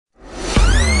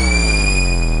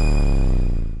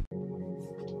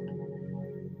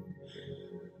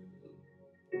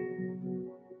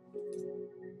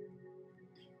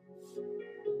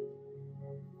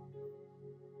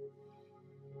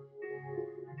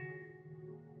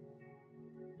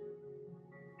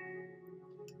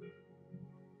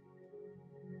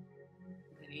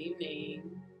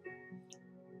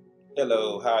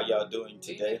Hello, how y'all doing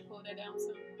Do you need today? to pull that down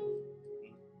some?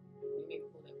 You need to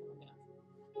pull that one down.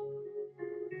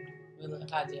 A little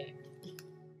hijack.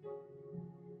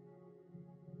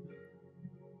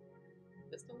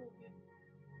 Just a little bit.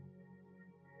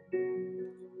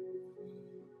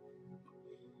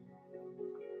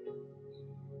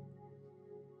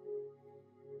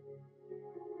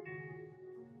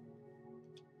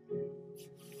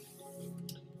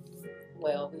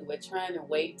 Well, we were trying to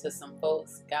wait till some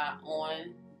folks got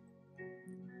on,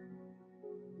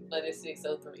 but it's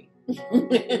 6:03.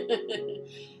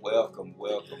 Welcome,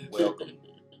 welcome, welcome.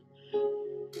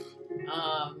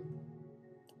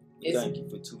 We It's thank you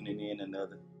for tuning in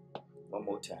one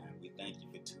more time. We thank you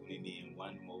for tuning in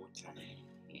one more time.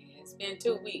 it's been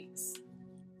 2 weeks,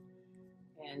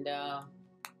 and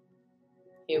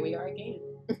here we are again.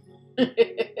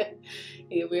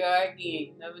 Here we are again.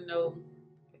 You never know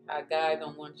how God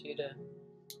gonna want you to,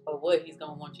 or what He's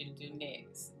gonna want you to do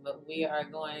next. But we are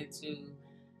going to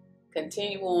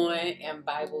continue on in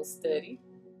Bible study,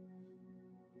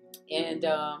 and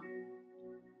I'm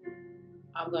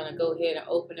gonna go ahead and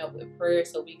open up with prayer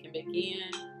so we can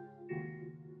begin,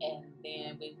 and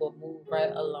then we will move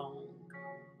right along.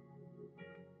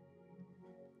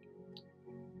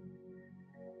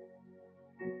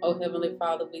 Oh, Heavenly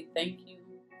Father, we thank you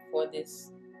for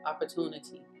this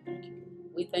opportunity. Thank you.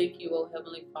 We thank you, oh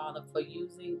Heavenly Father, for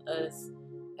using us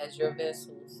as your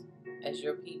vessels, as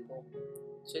your people,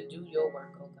 to do your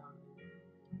work, oh God.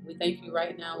 We thank you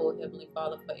right now, oh Heavenly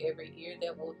Father, for every ear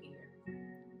that will hear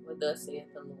what thus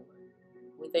saith the Lord.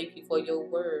 We thank you for your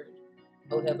word,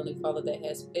 oh Heavenly Father, that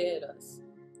has fed us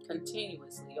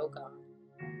continuously, oh God,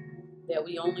 that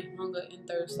we only hunger and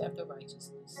thirst after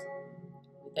righteousness.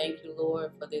 We thank you,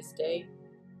 Lord, for this day.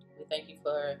 We thank you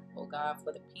for, oh God,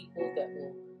 for the people that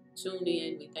will tune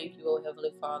in. We thank you, oh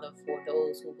Heavenly Father, for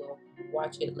those who will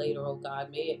watch it later, oh God.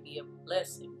 May it be a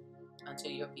blessing unto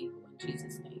your people. In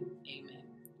Jesus' name, amen.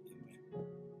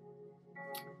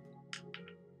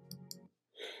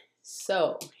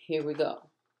 So, here we go.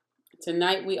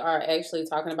 Tonight we are actually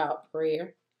talking about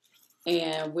prayer.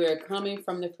 And we're coming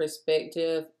from the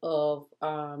perspective of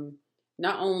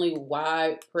not only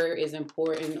why prayer is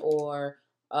important, or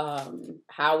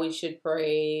how we should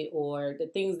pray, or the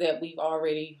things that we've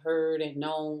already heard and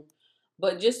known,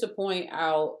 but just to point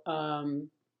out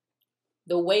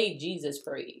the way Jesus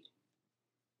prayed,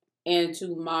 and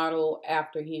to model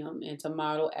after him, and to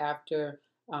model after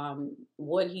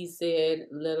what he said,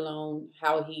 let alone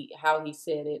how he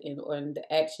said it, and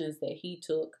the actions that he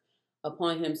took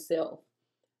upon himself.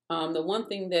 The one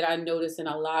thing that I notice in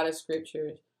a lot of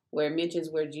scriptures where it mentions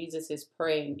where Jesus is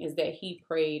praying is that he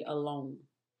prayed alone.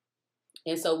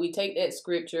 And so we take that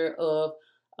scripture of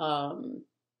go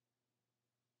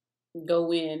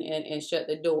in and shut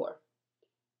the door,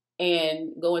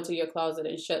 and go into your closet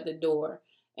and shut the door.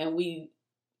 And we,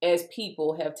 as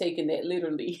people, have taken that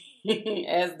literally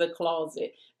as the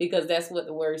closet, because that's what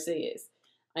the word says.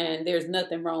 And there's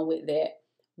nothing wrong with that.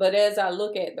 But as I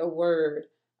look at the word,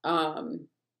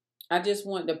 I just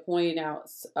want to point out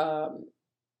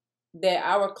that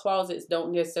our closets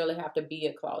don't necessarily have to be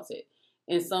a closet.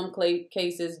 In some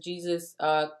cases, Jesus'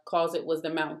 closet was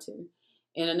the mountain.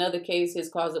 In another case, his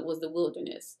closet was the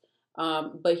wilderness.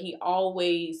 But he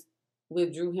always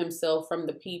withdrew himself from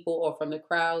the people, or from the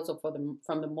crowds, or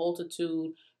from the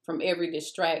multitude, from every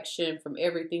distraction, from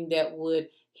everything that would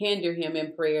hinder him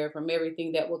in prayer, from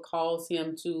everything that would cause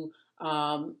him to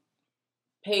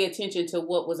pay attention to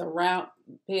what was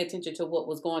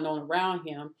going on around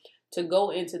him, to go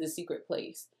into the secret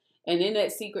place. And in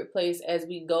that secret place, as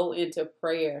we go into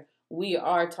prayer, we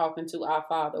are talking to our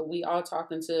Father. We are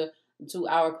talking to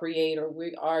our Creator.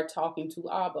 We are talking to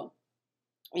Abba.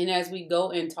 And as we go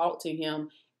and talk to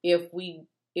him, if we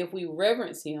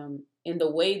reverence him in the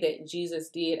way that Jesus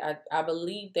did, I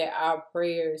believe that our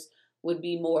prayers would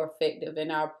be more effective,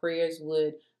 and our prayers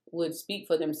would speak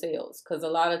for themselves. Because a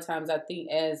lot of times I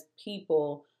think as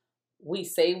people, we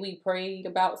say we prayed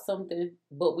about something,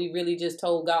 but we really just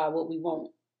told God what we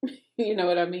want. You know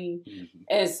what I mean? Mm-hmm.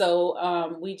 And so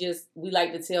we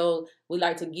like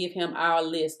to give him our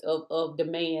list of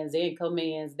demands and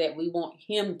commands that we want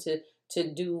him to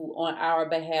do on our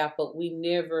behalf, but we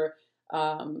never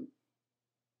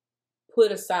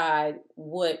put aside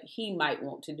what he might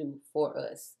want to do for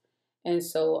us. And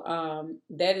so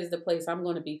that is the place I'm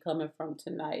going to be coming from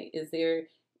tonight. Is there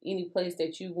any place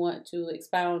that you want to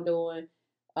expound on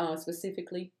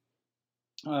specifically?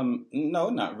 No,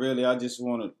 not really. I just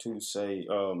wanted to say,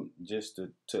 just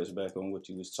to touch back on what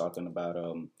you was talking about,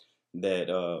 that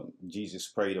Jesus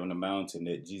prayed on the mountain,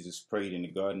 that Jesus prayed in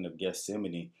the Garden of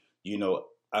Gethsemane. You know,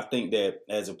 I think that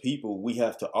as a people, we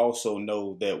have to also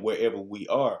know that wherever we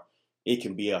are, it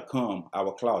can be our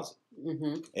closet.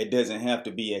 Mm-hmm. It doesn't have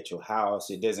to be at your house.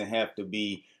 It doesn't have to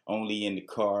be only in the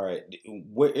car.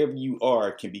 Wherever you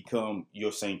are can become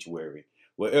your sanctuary.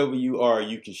 Wherever you are,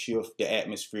 you can shift the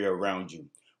atmosphere around you.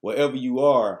 Wherever you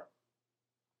are,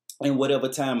 and whatever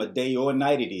time of day or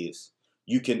night it is,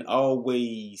 you can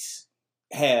always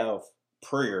have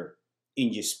prayer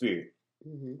in your spirit.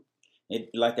 Mm-hmm.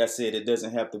 Like I said, it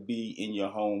doesn't have to be in your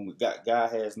home.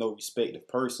 God has no respect of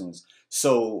persons.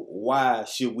 So why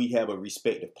should we have a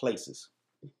respect of places?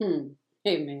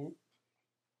 Amen.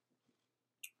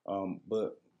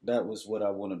 But that was what I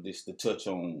wanted just to touch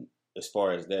on as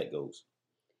far as that goes.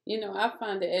 I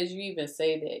find that as you even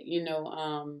say that,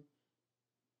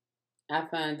 I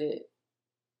find it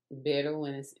better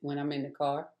when I'm in the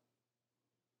car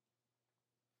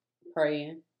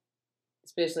praying,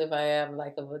 especially if I have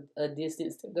like a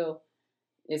distance to go.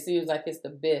 It seems like it's the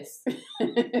best.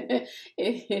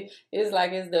 It's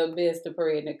like it's the best to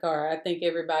pray in the car. I think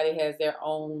everybody has their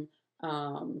own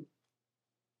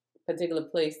particular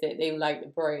place that they like to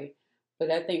pray,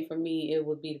 but I think for me it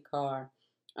would be the car.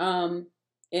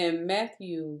 In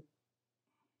Matthew,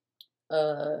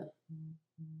 uh,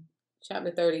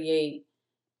 chapter 38,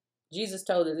 Jesus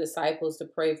told the disciples to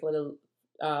pray for the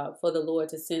Lord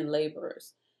to send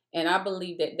laborers, and I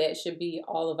believe that that should be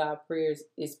all of our prayers,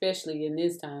 especially in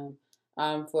this time,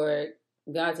 for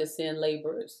God to send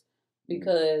laborers,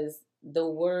 because the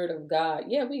Word of God.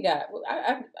 Yeah, we got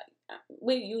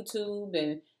with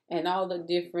YouTube and all the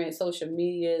different social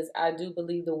medias. I do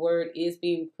believe the Word is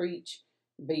being preached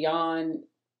beyond,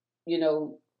 you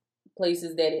know,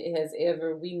 places that it has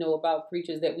ever. We know about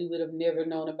preachers that we would have never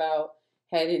known about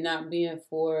had it not been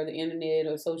for the internet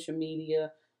or social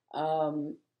media.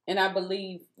 And I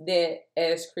believe that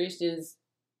as Christians,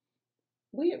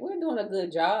 we're doing a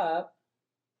good job.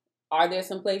 Are there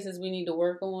some places we need to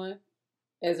work on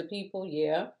as a people?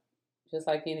 Yeah, just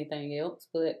like anything else.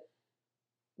 But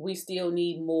we still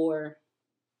need more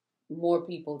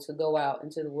people to go out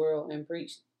into the world and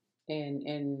preach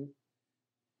and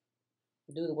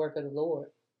do the work of the Lord.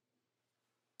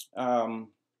 Um,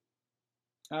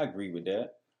 I agree with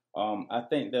that. I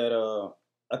think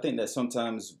that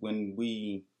sometimes when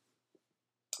we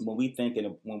think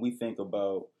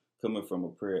about coming from a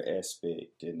prayer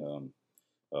aspect,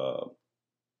 uh,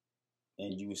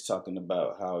 and you was talking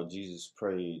about how Jesus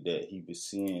prayed that he would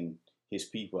send his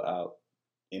people out,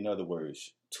 in other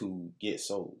words, to get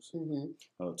souls,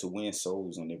 to win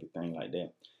souls and everything like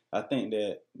that. I think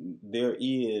that there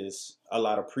is a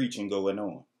lot of preaching going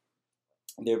on.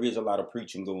 There is a lot of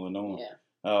preaching going on. Yeah.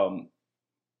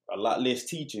 A lot less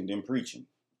teaching than preaching.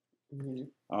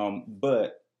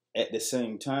 But at the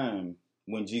same time,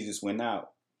 when Jesus went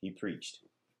out, he preached.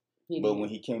 But when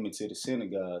he came into the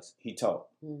synagogues, he taught.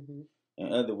 In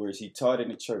other words, he taught in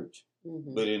the church,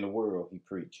 but in the world, he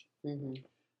preached.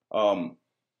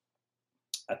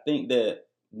 I think that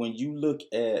when you look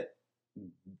at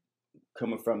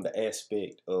coming from the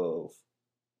aspect of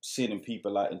sending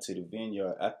people out into the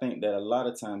vineyard, I think that a lot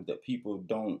of times that people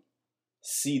don't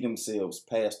see themselves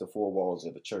past the four walls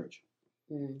of the church.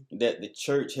 That the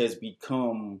church has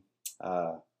become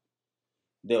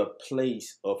their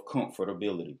place of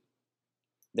comfortability.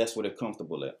 That's where they're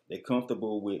comfortable at. They're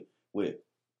comfortable with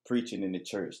preaching in the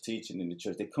church, teaching in the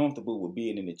church. They're comfortable with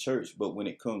being in the church, but when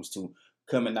it comes to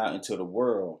coming out into the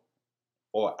world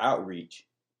or outreach,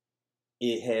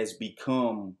 it has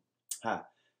become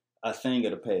a thing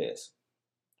of the past.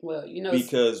 Well,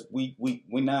 because we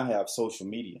now have social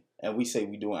media, and we say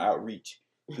we're doing outreach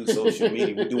through social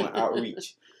media. We're doing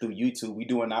outreach through YouTube. We're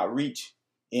doing outreach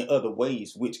in other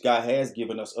ways, which God has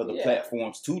given us other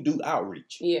platforms to do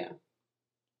outreach. Yeah.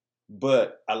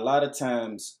 But a lot of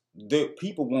times,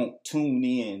 people won't tune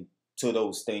in to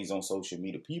those things on social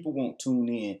media. People won't tune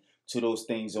in to those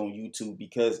things on YouTube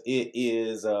because it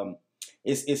is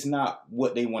it's not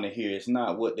what they want to hear. It's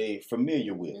not what they're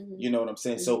familiar with. You know what I'm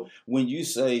saying? So when you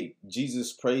say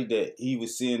Jesus prayed that he would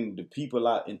send the people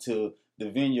out into the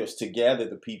vineyards to gather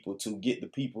the people, to get the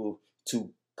people,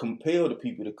 to compel the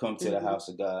people to come to the house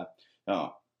of God,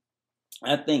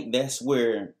 I think that's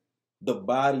where the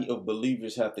body of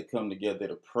believers have to come together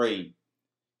to pray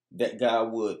that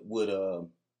God would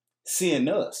send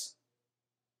us,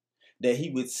 that he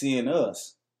would send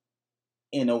us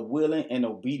in a willing and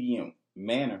obedient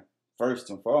manner, first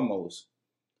and foremost,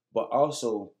 but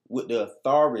also with the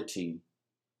authority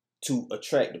to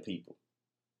attract the people.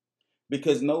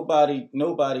 Because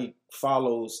nobody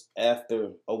follows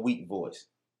after a weak voice.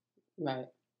 Right.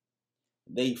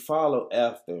 They follow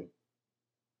after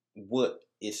what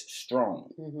is strong,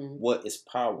 what is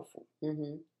powerful.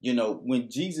 Mm-hmm. You know, when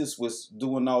Jesus was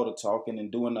doing all the talking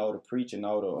and doing all the preaching,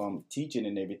 all the teaching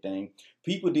and everything,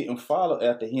 people didn't follow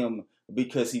after him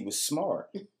because he was smart.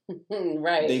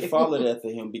 Right. They followed after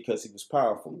him because he was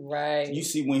powerful. Right. You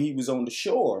see, when he was on the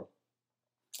shore,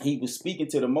 he was speaking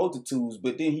to the multitudes,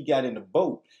 but then he got in the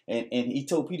boat and he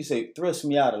told Peter, say, thrust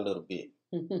me out a little bit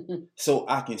so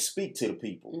I can speak to the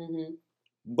people. Mm-hmm.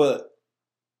 But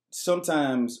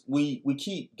sometimes we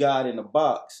keep God in a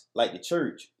box like the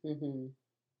church,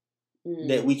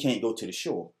 that we can't go to the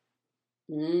shore.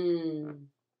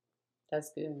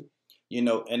 That's good. You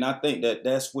know, and I think that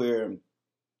that's where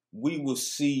we will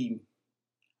see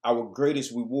our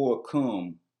greatest reward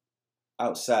come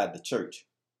outside the church.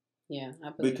 Yeah, I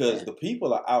believe because that. The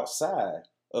people are outside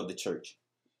of the church.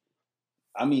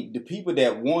 I mean, the people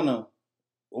that wanna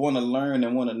learn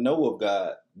and wanna know of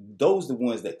God, those are the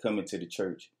ones that come into the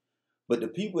church. But the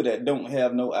people that don't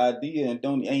have no idea and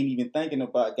ain't even thinking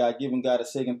about God, giving God a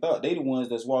second thought, they the ones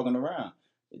that's walking around.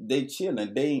 They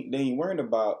chilling. They ain't worrying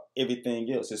about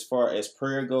everything else as far as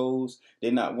prayer goes.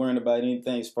 They're not worrying about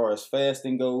anything as far as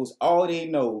fasting goes. All they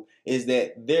know is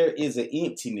that there is an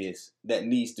emptiness that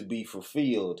needs to be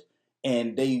fulfilled,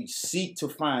 and they seek to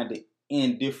find it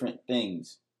in different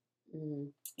things,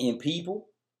 in people,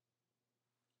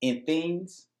 in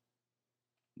things,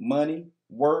 money,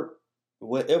 work,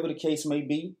 whatever the case may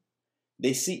be.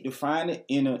 They seek to find it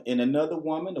in another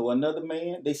woman or another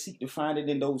man. They seek to find it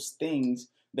in those things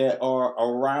that are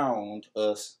around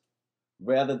us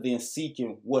rather than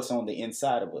seeking what's on the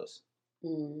inside of us.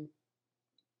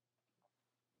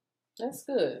 That's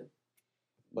good.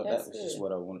 But that was just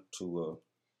what I wanted to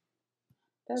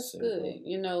That's good.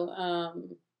 You know,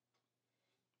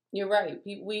 you're right.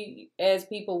 We as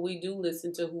people, we do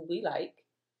listen to who we like.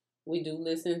 We do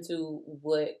listen to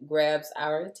what grabs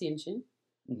our attention,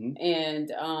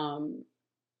 and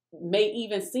may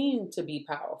even seem to be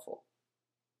powerful,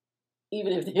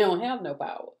 even if they don't have no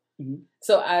power.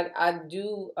 So I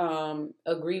do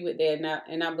agree with that,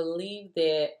 and I believe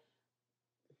that.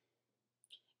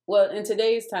 Well, in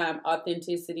today's time,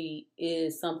 authenticity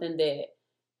is something that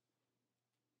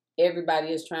everybody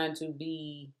is trying to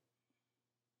be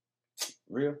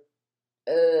real.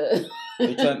 They're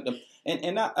trying to,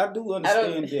 and I do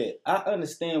understand that. I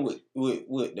understand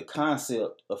with the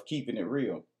concept of keeping it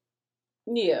real.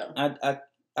 Yeah. I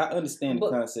understand the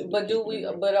concept. But do we?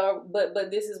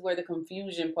 But this is where the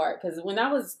confusion part. Because when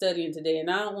I was studying today, and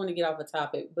I don't want to get off a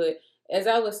topic, but as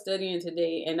I was studying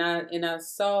today, and I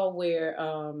saw where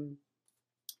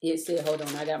it said, hold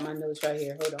on, I got my notes right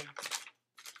here. Hold on.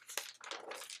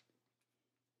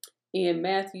 In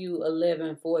Matthew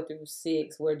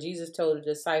 11:4-6, where Jesus told the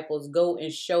disciples, "Go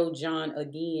and show John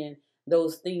again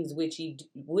those things which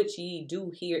ye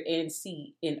do hear and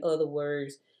see." In other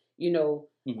words, you know,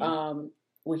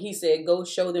 when he said, "Go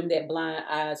show them that blind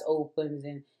eyes opens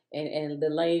and the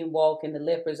lame walk and the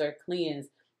lepers are cleansed,"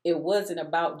 it wasn't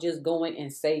about just going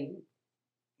and saving.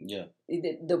 Yeah.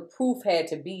 The proof had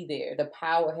to be there. The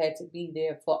power had to be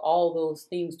there for all those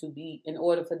things to be, in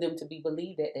order for them to be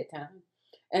believed at that time.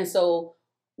 And so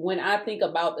when I think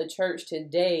about the church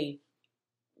today,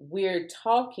 we're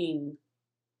talking,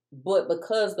 but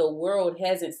because the world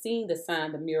hasn't seen the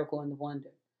sign, the miracle, and the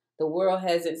wonder, the world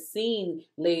hasn't seen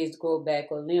legs grow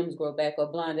back or limbs grow back or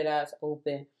blinded eyes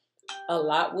open, a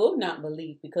lot will not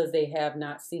believe because they have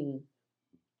not seen.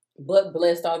 But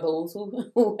blessed are those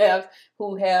who have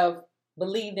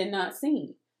believed and not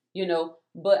seen, you know.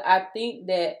 But I think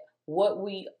that what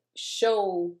we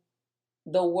show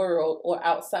the world or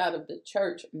outside of the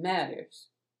church matters.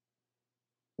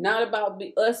 Not about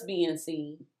us being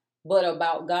seen, but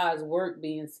about God's work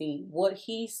being seen. What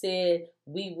He said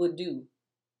we would do.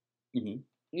 You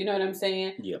know what I'm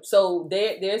saying? Yep. So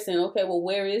they're saying, okay, well,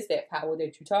 where is that power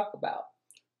that you talk about?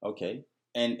 Okay.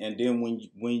 And then when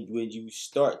you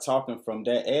start talking from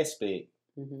that aspect,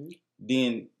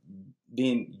 then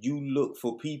you look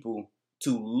for people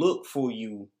to look for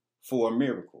you for a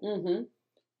miracle.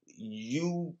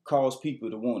 You cause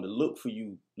people to want to look to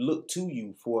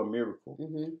you for a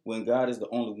miracle, when God is the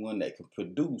only one that can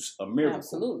produce a miracle.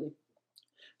 Absolutely.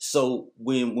 So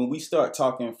when we start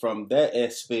talking from that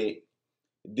aspect,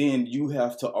 then you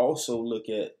have to also look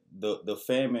at the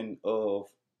famine of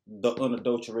the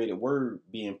unadulterated word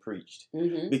being preached,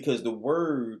 because the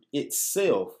word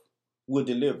itself will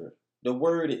deliver. The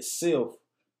word itself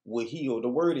will heal. The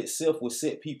word itself will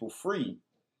set people free.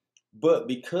 But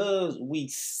because we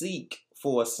seek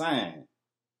for a sign,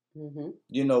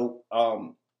 you know,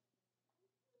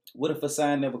 what if a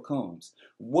sign never comes?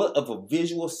 What if a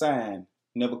visual sign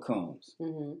never comes?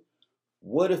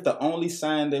 What if the only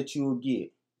sign that you'll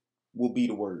get will be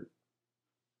the word?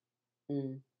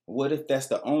 What if that's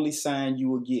the only sign you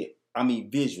will get? I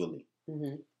mean, visually.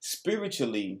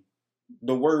 Spiritually,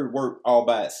 the word work all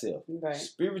by itself. Right.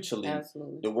 Spiritually,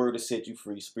 absolutely, the word will set you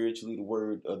free. Spiritually, the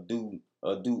word will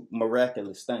do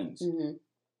miraculous things.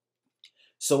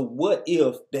 So what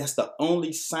if that's the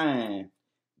only sign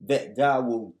that God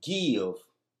will give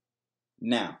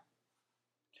now?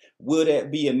 Will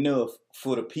that be enough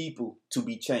for the people to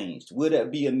be changed? Will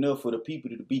that be enough for the people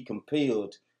to be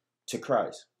compelled to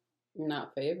Christ?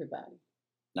 Not for everybody.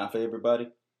 Not for everybody?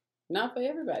 Not for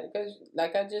everybody. Because,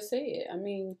 like I just said, I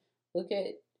mean, look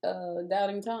at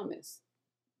Doubting Thomas.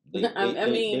 They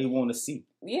want to see.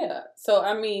 Yeah. So,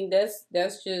 I mean, that's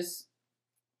just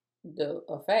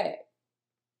a fact.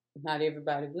 Not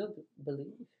everybody will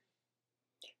believe.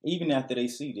 Even after they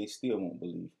see, they still won't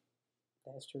believe.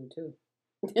 That's true, too.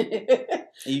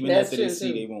 Even after they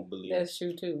see, they won't believe. That's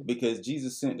true too. Because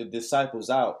Jesus sent the disciples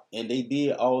out and they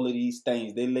did all of these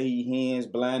things. They laid hands,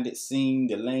 blinded seen,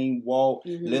 the lame walked,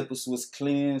 lepers was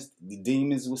cleansed, the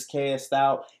demons was cast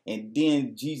out. And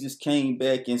then Jesus came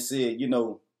back and said, you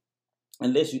know,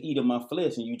 unless you eat of my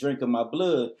flesh and you drink of my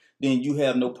blood, then you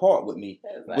have no part with me.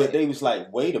 Right. But they was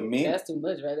like, wait a minute. That's too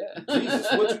much right there.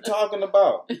 Jesus, what you talking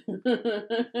about?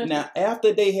 Now,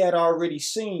 after they had already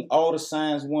seen all the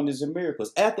signs, wonders, and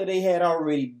miracles, after they had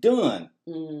already done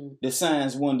the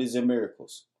signs, wonders, and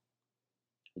miracles,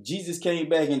 Jesus came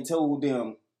back and told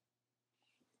them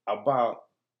about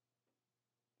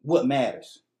what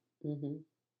matters,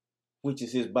 which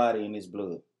is his body and his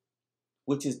blood,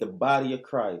 which is the body of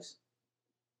Christ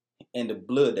and the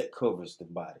blood that covers the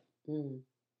body.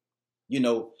 You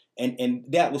know, and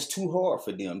that was too hard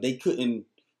for them. They couldn't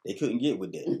get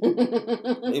with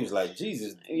that. It was like,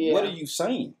 Jesus, what are you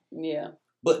saying? Yeah.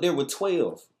 But there were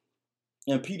 12.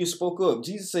 And Peter spoke up.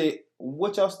 Jesus said,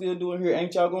 what y'all still doing here?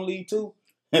 Ain't y'all gonna leave too?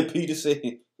 And Peter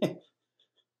said,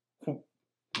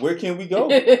 where can we go?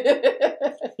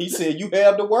 He said, you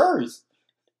have the words.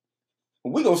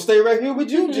 We're going to stay right here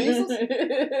with you, Jesus.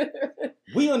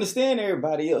 We understand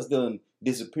everybody else done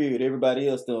disappeared. Everybody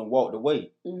else done walked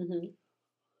away.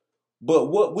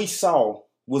 But what we saw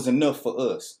was enough for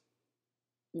us.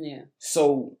 Yeah.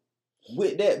 So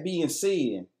with that being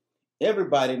said,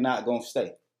 everybody not going to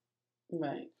stay.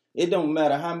 Right. It don't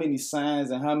matter how many signs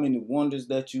and how many wonders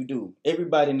that you do.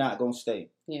 Everybody not going to stay.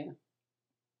 Yeah.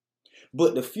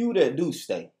 But the few that do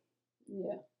stay,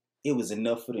 yeah, it was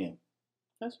enough for them.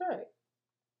 That's right.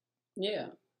 Yeah.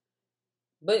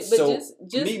 But so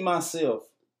just me myself,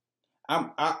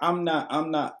 I'm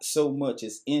not so much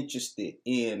as interested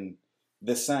in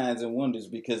the signs and wonders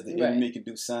because the enemy can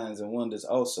do signs and wonders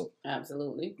also.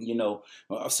 Absolutely. You know,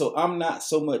 so I'm not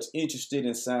so much interested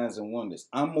in signs and wonders.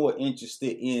 I'm more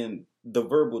interested in the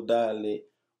verbal dialect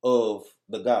of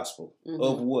the gospel,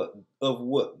 of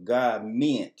what God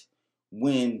meant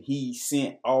when he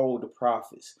sent all the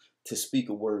prophets to speak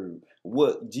a word,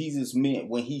 what Jesus meant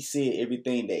when he said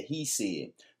everything that he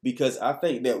said. Because I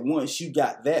think that once you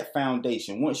got that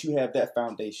foundation, once you have that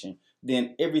foundation,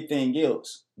 then everything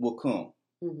else will come.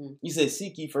 You said,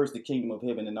 seek ye first the kingdom of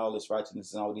heaven and all its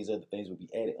righteousness and all these other things will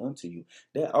be added unto you.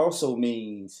 That also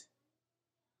means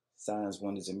signs,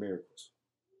 wonders, and miracles.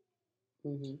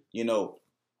 You know,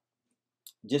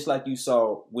 just like you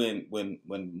saw when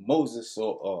Moses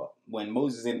when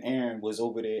Moses and Aaron was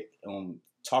over there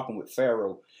talking with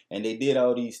Pharaoh, and they did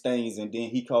all these things, and then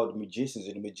he called the magicians,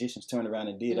 and the magicians turned around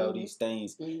and did all these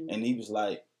things, and he was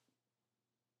like,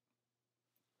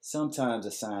 sometimes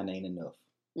a sign ain't enough.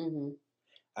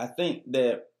 I think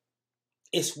that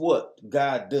it's what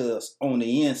God does on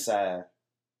the inside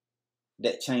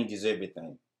that changes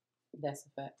everything. That's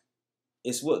a fact.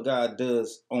 It's what God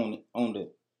does on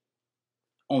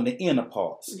the inner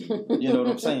parts. You know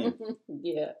what I'm saying?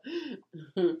 Yeah.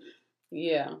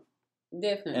 Yeah.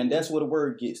 Definitely. And that's where the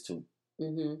word gets to.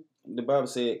 The Bible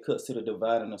said it cuts to the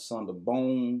dividing asunder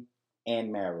bone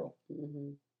and marrow.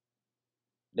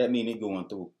 That mean it going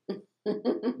through.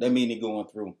 That mean it going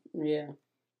through. Yeah.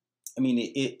 I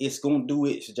mean, it's going to do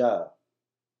its job.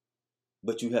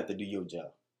 But you have to do your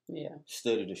job. Yeah.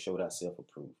 Study to show thyself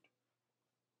approved.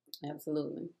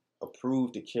 Absolutely.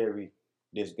 Approved to carry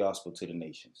this gospel to the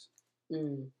nations.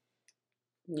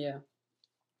 Yeah.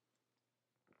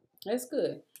 That's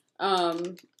good.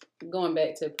 Going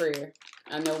back to prayer.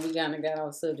 I know we kind of got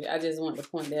off subject. I just wanted to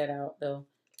point that out, though.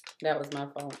 That was my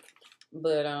fault.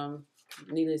 But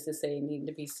needless to say, it needed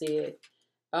to be said.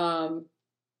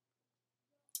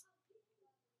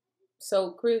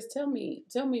 So, Chris, tell me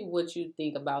what you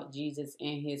think about Jesus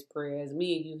and his prayers.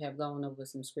 Me and you have gone over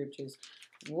some scriptures.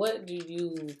 What do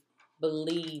you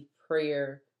believe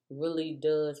prayer really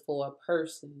does for a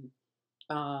person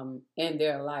in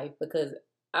their life, because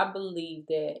I believe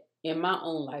that in my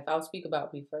own life, I'll speak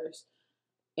about me first.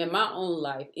 In my own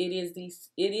life, it is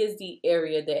the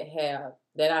area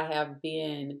that I have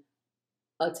been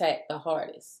attacked the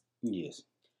hardest. Yes.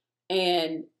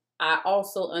 And I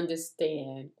also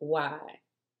understand why.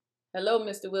 Hello,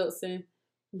 Mr. Wilson.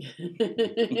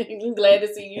 Glad to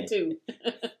see you too.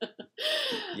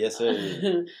 Yes,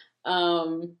 sir.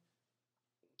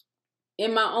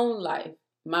 In my own life,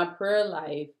 my prayer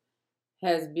life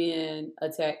has been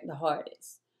attacked the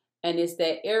hardest. And it's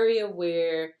that area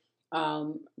where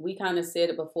we kind of said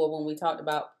it before when we talked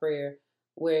about prayer,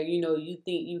 where you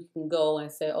think you can go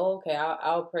and say, "Oh, okay,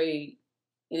 I'll pray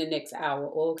in the next hour."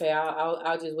 "Oh, okay,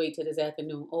 I'll just wait till this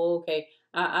afternoon." "Oh, okay,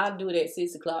 I'll do it at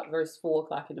 6 o'clock versus 4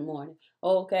 o'clock in the morning."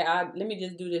 "Oh, okay, let me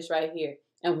just do this right here."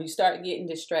 And we start getting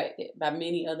distracted by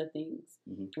many other things,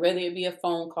 whether it be a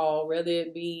phone call, whether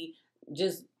it be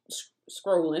just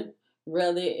scrolling,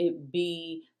 whether it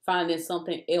be finding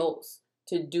something else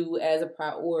to do as a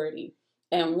priority.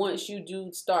 And once you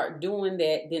do start doing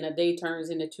that, then a day turns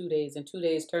into 2 days, and 2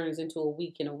 days turns into a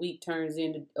week, and a week turns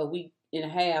into a week and a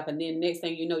half. And then next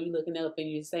thing you know, you're looking up and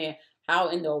you're saying, "How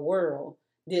in the world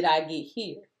did I get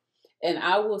here?" And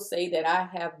I will say that I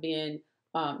have been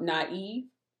naive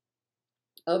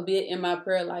a bit in my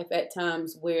prayer life at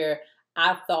times, where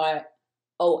I thought,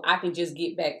 "Oh, I can just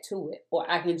get back to it, or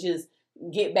I can just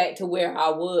get back to where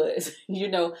I was,"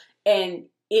 and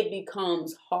it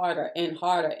becomes harder and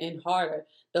harder and harder.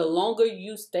 The longer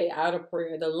you stay out of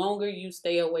prayer, the longer you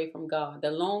stay away from God,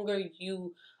 the longer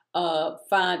you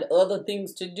find other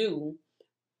things to do,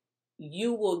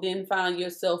 you will then find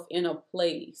yourself in a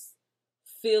place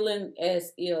feeling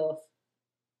as if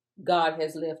God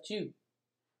has left you.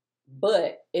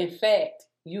 But in fact,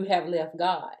 you have left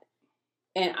God.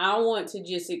 And I want to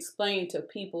just explain to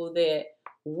people that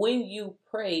when you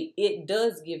pray, it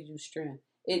does give you strength.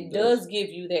 It does give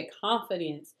you that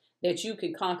confidence that you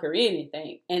can conquer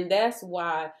anything. And that's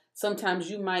why sometimes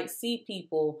you might see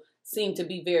people seem to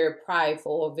be very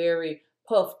prideful or very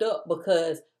puffed up,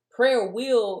 because prayer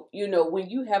will, when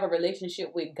you have a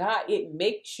relationship with God, it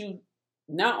makes you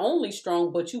not only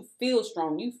strong, but you feel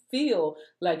strong. You feel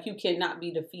like you cannot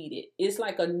be defeated. It's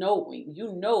like a knowing.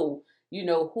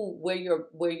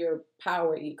 Where your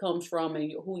power it comes from,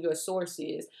 and who your source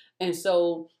is. And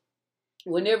so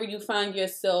whenever you find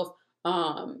yourself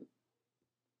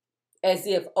as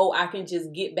if, "Oh, I can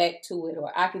just get back to it,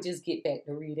 or I could just get back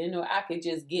to reading, or I could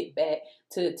just get back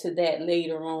to that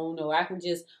later on, or I can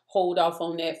just hold off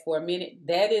on that for a minute,"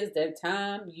 that is the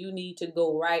time you need to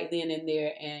go right then and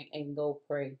there and go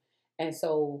pray. And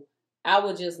so I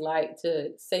would just like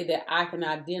to say that I can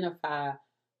identify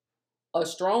a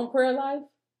strong prayer life,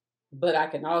 but I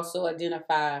can also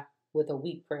identify with a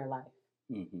weak prayer life.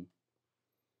 Mm-hmm.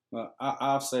 Well,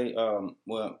 I'll say,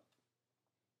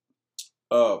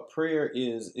 prayer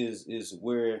is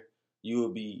where you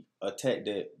will be attacked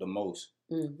at the most,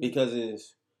 because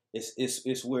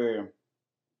it's where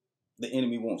the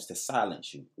enemy wants to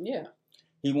silence you. Yeah,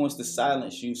 he wants to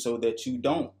silence you so that you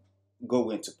don't go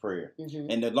into prayer.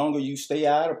 And the longer you stay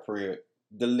out of prayer,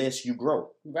 the less you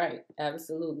grow. Right,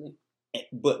 absolutely.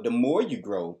 But the more you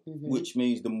grow, which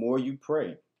means the more you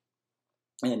pray,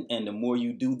 and the more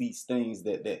you do these things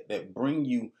that bring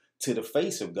you to the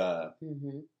face of God,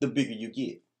 the bigger you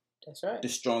get. That's right. The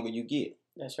stronger you get.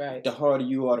 That's right. The harder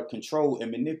you are to control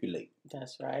and manipulate.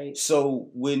 That's right. So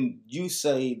when you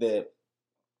say that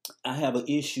I have an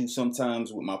issue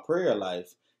sometimes with my prayer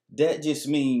life, that just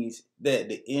means that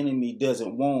the enemy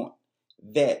doesn't want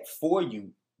that for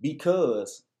you,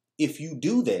 because if you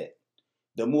do that,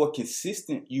 the more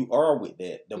consistent you are with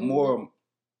that, the more.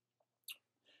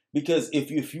 Because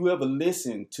if you ever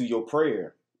listen to your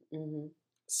prayer,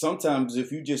 sometimes if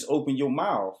you just open your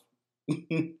mouth,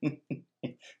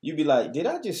 you be like, "Did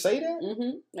I just say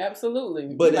that?"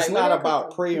 Absolutely. But it's not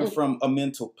about praying from a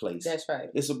mental place. That's right.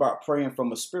 It's about praying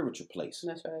from a spiritual place.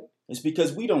 That's right. It's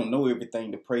because we don't know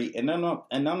everything to pray. And I'm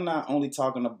not only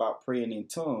talking about praying in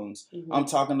tongues. I'm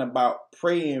talking about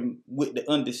praying with the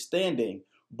understanding,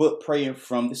 but praying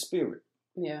from the Spirit.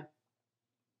 Yeah.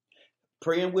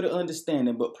 Praying with an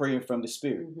understanding, but praying from the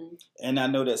Spirit. And I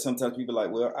know that sometimes people are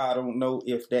like, "Well, I don't know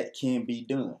if that can be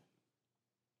done."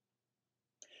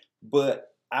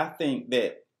 But I think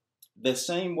that the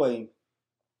same way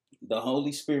the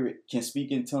Holy Spirit can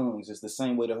speak in tongues is the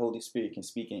same way the Holy Spirit can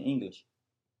speak in English.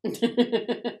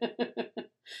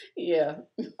 Yeah.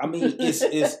 I mean,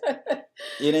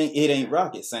 it ain't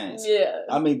rocket science. Yeah.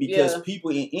 I mean, because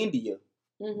people in India,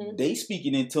 they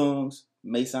speaking in tongues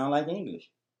may sound like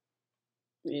English.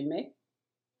 It may.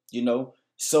 You know,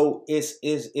 so it's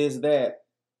that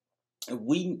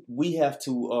we have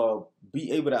to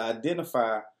be able to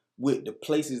identify with the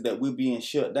places that we're being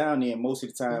shut down in. Most of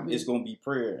the time, it's going to be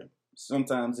prayer.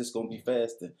 Sometimes it's going to be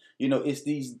fasting. You know, it's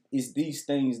these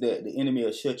things that the enemy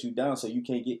will shut you down, so you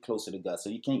can't get closer to God, so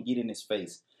you can't get in His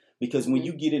face. Because when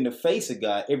you get in the face of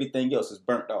God, everything else is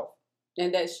burnt off.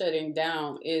 And that shutting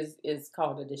down is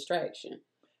called a distraction.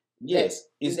 Yes,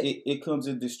 it comes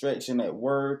a distraction at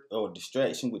work, or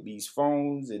distraction with these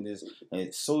phones and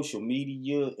social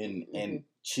media and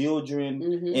children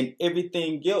and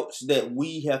everything else that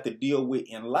we have to deal with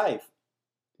in life.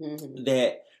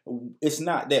 That it's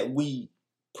not that we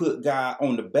put God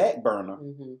on the back burner,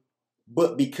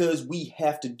 but because we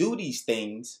have to do these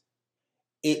things,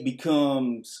 it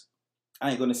becomes,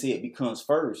 I ain't gonna say it becomes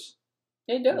first.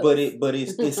 It does, but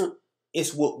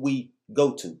it's what we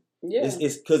go to. Yeah,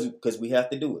 it's because we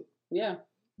have to do it. Yeah,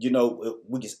 you know,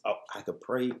 we just I could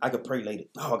pray later.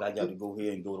 Oh, I got to go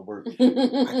here and go to work. I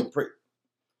can pray,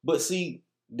 but see,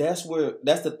 that's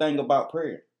the thing about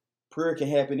prayer. Prayer can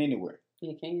happen anywhere.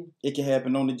 It can. It can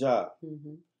happen on the job.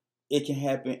 It can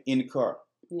happen in the car.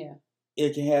 Yeah.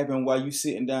 It can happen while you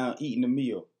sitting down eating a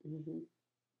meal.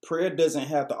 Prayer doesn't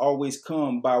have to always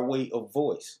come by way of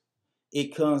voice.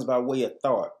 It comes by way of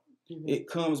thought. It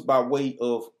comes by way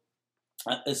of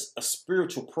it's a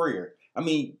spiritual prayer. I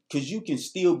mean, because you can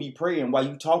still be praying while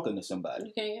you talking to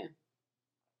somebody. You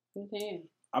can.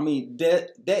 I mean,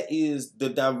 that is the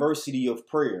diversity of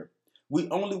prayer. We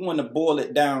only want to boil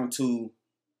it down to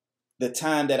the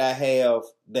time that I have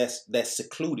that's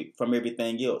secluded from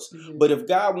everything else. But if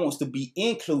God wants to be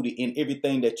included in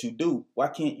everything that you do, why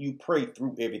can't you pray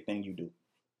through everything you do?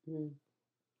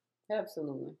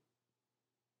 Absolutely.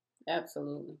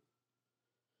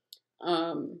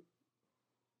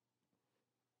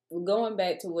 Going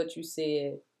back to what you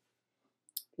said,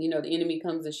 you know, the enemy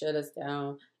comes to shut us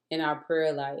down in our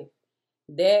prayer life.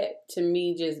 That to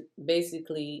me just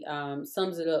basically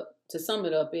sums it up. To sum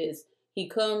it up is he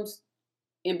comes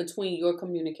in between your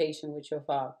communication with your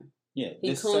Father. Yeah,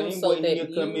 the same way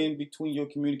he'll come in between your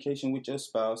communication with your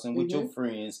spouse and with your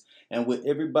friends and with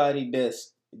everybody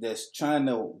that's trying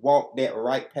to walk that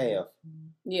right path.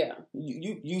 Yeah.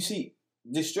 You see,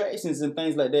 distractions and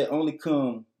things like that only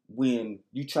come when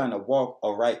you're trying to walk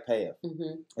a right path.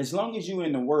 As long as you're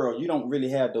in the world, you don't really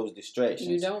have those distractions.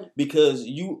 You don't. Because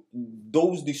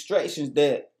those distractions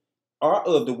that are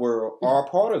of the world are a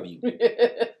part of you.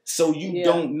 So you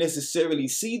don't necessarily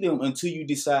see them until you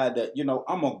decide that, you know,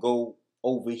 I'm going to go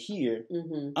over here.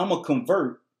 I'm going to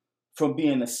convert from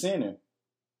being a sinner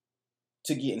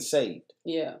to getting saved.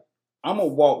 Yeah. I'm going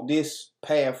to walk this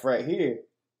path right here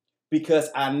because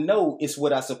I know it's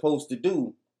what I'm supposed to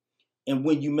do. And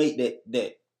when you make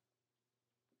that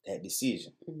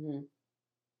decision,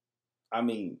 I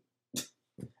mean,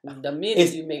 the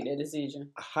minute you make that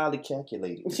decision, a highly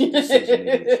calculated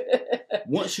decision.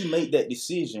 Once you make that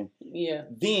decision,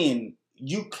 then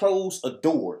you close a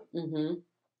door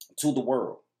to the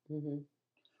world,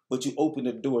 but you open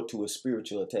the door to a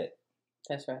spiritual attack.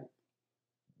 That's right.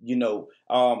 You know,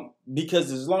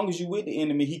 because as long as you with the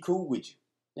enemy, he cool with you.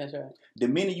 That's right. The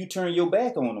minute you turn your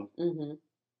back on him,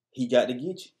 he got to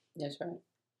get you. That's right.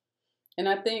 And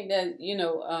I think that, you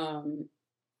know,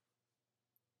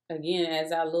 again,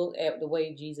 as I look at the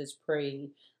way Jesus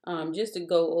prayed, just to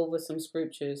go over some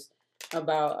scriptures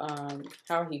about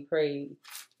how he prayed.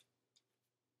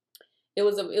 It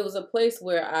was a place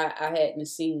where I hadn't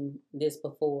seen this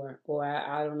before, or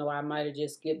I don't know, I might have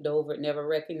just skipped over it, never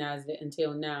recognized it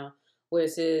until now, where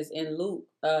it says in Luke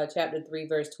chapter 3,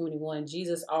 verse 21,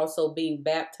 Jesus also being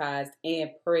baptized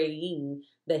and praying,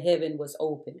 the heaven was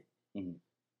open.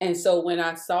 And so when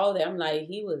I saw that, I'm like,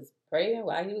 he was praying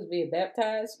while he was being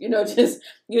baptized,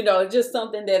 just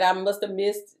something that I must have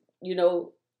missed,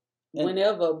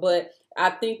 whenever. But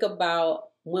I think about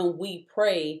when we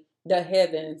pray, the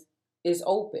heavens is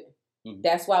open.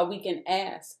 That's why we can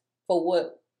ask for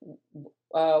what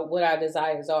our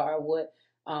desires are, what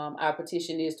our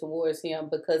petition is towards him,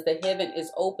 because the heaven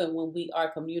is open when we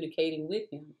are communicating with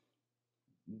him.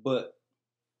 But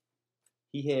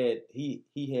he had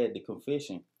the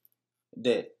confession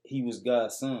that he was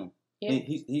God's son. Yeah.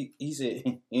 He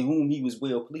said in whom he was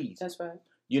well pleased. That's right.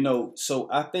 So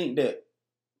I think that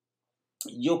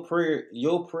your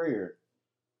prayer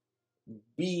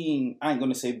being, I ain't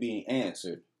gonna say being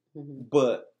answered,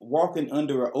 but walking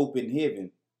under an open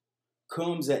heaven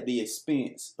comes at the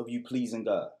expense of you pleasing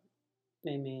God.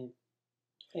 Amen.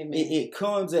 It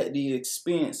comes at the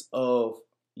expense of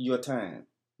your time.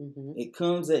 It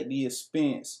comes at the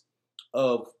expense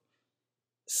of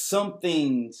some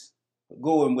things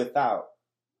going without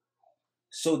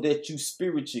so that you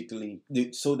spiritually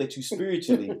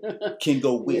can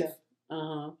go with. Yeah.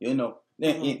 Uh-huh. You know,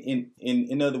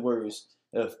 in other words,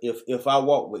 if I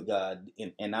walk with God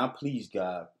and I please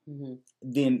God,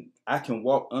 then I can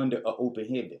walk under an open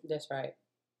heaven. That's right.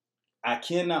 I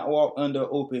cannot walk under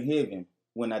open heaven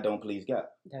when I don't please God.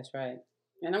 That's right.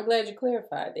 And I'm glad you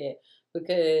clarified that,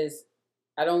 because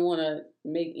I don't want to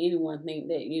make anyone think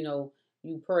that,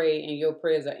 you pray and your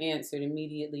prayers are answered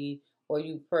immediately, or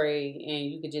you pray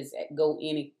and you could just go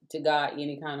to God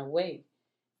any kind of way.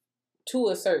 To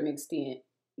a certain extent,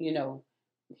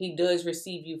 He does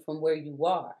receive you from where you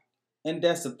are. And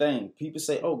that's the thing. People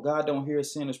say, "Oh, God don't hear a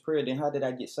sinner's prayer. Then how did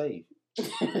I get saved?"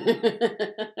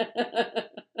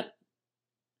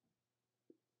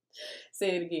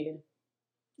 Say it again.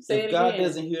 If God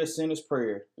doesn't hear a sinner's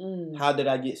prayer, how did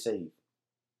I get saved?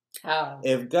 How?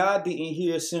 If God didn't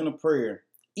hear a sinner's prayer,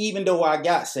 even though I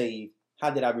got saved, how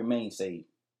did I remain saved?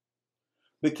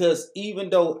 Because even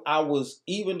though I was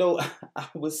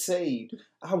saved,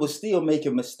 I was still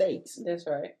making mistakes. That's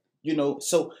right.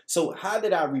 So how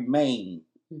did I remain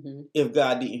if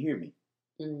God didn't hear me?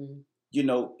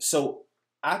 So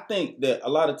I think that a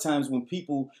lot of times when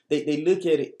people they look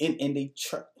at it and they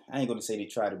try, I ain't gonna say they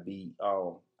try to be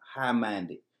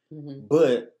high-minded,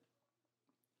 but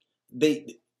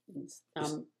they just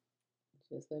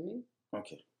let me.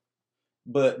 Okay,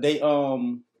 but they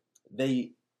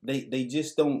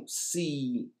just don't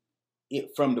see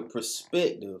it from the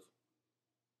perspective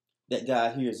that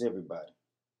God hears everybody.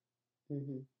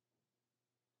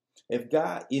 If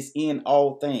God is in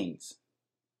all things,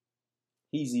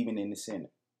 He's even in the sinner.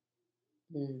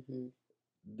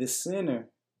 The sinner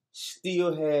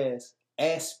still has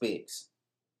aspects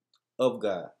of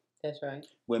God. That's right.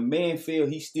 When man fell,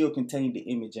 he still contained the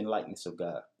image and likeness of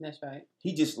God. That's right.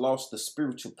 He just lost the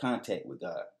spiritual contact with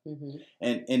God.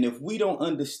 And if we don't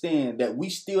understand that we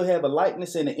still have a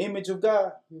likeness and an image of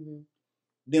God,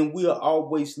 then we'll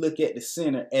always look at the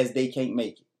sinner as they can't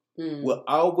make it. We'll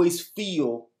always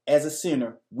feel as a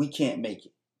sinner we can't make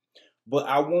it. But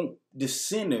I want the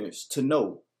sinners to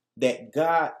know that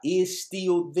God is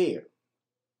still there,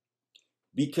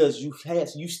 because you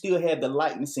still have the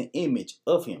likeness and image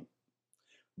of Him.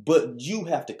 But you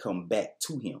have to come back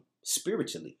to Him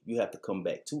spiritually. You have to come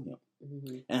back to Him.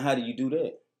 And how do you do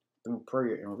that? Through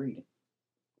prayer and reading.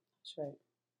 That's right.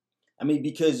 I mean,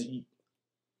 because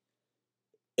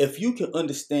if you can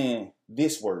understand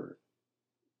this word,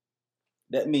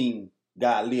 that means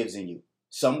God lives in you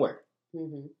somewhere.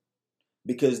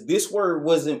 Because this word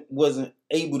wasn't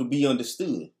able to be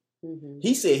understood.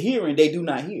 He said, hearing, they do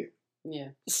not hear. Yeah.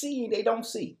 Seeing, they don't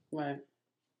see. Right.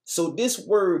 So this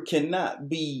word cannot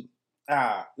be,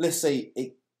 let's say,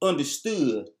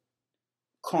 understood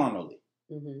carnally.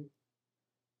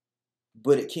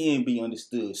 But it can be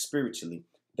understood spiritually.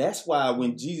 That's why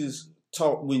when Jesus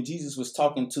was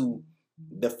talking to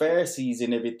the Pharisees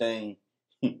and everything,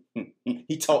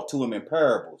 He talked to them in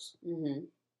parables.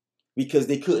 Because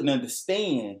they couldn't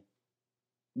understand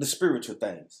the spiritual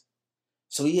things.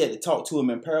 So He had to talk to them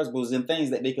in parables and things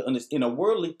that they could understand, in a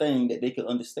worldly thing that they could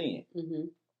understand.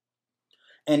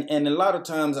 And a lot of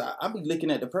times I be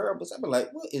looking at the parables, I be like,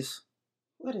 what is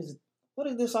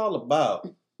this all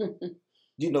about?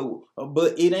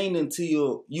 But it ain't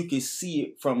until you can see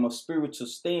it from a spiritual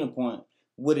standpoint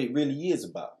what it really is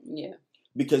about. Yeah.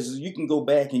 Because you can go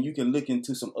back and you can look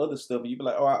into some other stuff and you be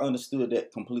like, oh, I understood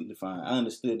that completely fine. I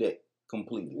understood that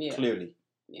completely, clearly.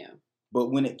 Yeah.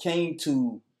 But when it came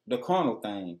to the carnal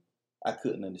thing, I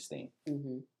couldn't understand.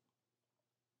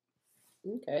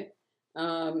 Okay.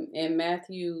 In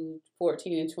Matthew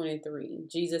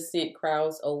 14:23, Jesus sent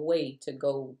crowds away to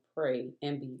go pray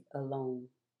and be alone.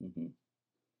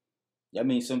 That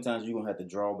means sometimes you're going to have to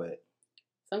draw back.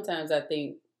 Sometimes I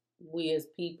think we as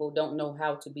people don't know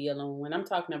how to be alone. When I'm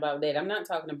talking about that, I'm not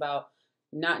talking about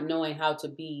not knowing how to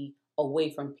be away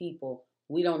from people.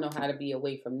 We don't know how to be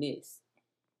away from this.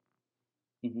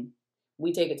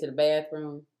 We take it to the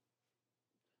bathroom.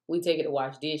 We take it to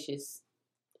wash dishes.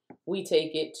 We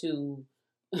take it to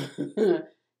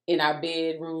in our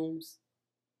bedrooms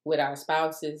with our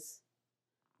spouses.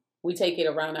 We take it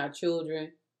around our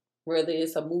children, whether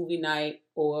it's a movie night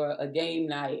or a game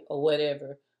night or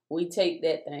whatever. We take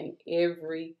that thing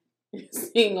every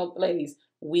single place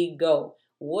we go.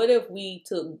 What if we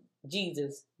took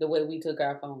Jesus the way we took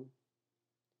our phone?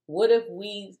 What if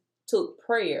we took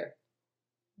prayer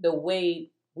the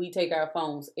way we take our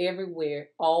phones everywhere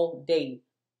all day?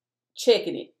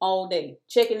 Checking it all day.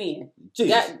 Checking in.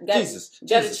 Jesus.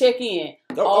 Got to check in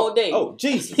all day. Oh,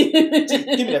 Jesus. Give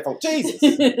me that phone. Jesus.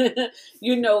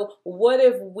 What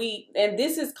if we, and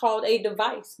this is called a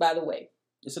device, by the way.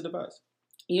 It's a device.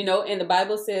 And the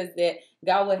Bible says that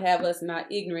God would have us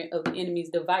not ignorant of the enemy's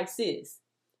devices.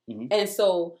 Mm-hmm. And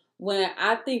so when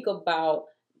I think about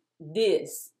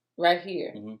this right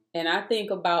here, Mm-hmm. and I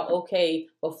think about, okay,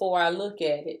 before I look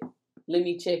at it, let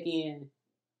me check in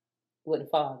with the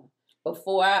Father.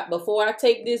 Before I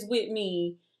take this with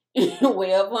me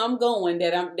wherever I'm going,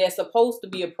 that's supposed to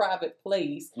be a private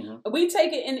place. Mm-hmm. We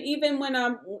take it, and even when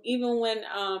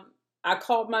I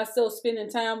caught myself spending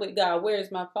time with God,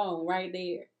 where's my phone? Right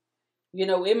there.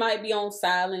 It might be on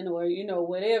silent or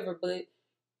whatever, but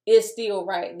it's still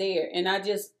right there. And I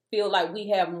just feel like we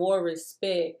have more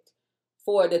respect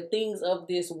for the things of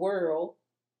this world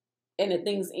and the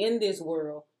things in this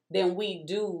world than we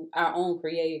do our own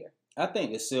Creator. I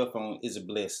think the cell phone is a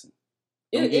blessing.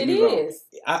 It is.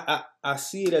 I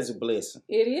see it as a blessing.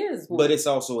 It is. But it's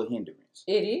also a hindrance.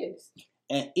 It is.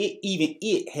 And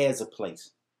it has a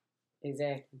place.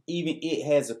 Exactly. Even it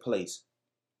has a place.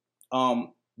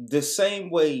 The same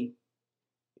way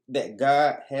that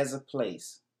God has a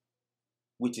place,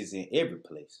 which is in every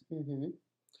place. Mm-hmm.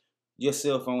 Your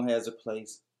cell phone has a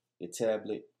place. Your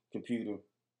tablet, computer,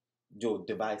 your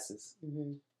devices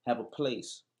mm-hmm. have a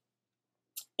place.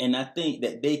 And I think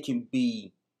that they can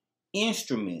be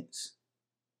instruments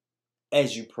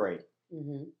as you pray.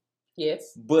 Mm-hmm.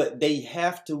 Yes. But they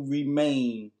have to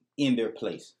remain in their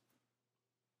place.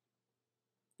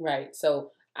 Right.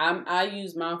 So I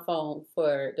use my phone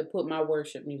to put my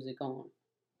worship music on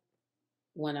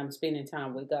when I'm spending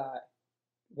time with God.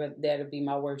 That'll be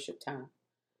my worship time.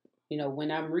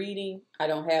 When I'm reading, I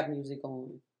don't have music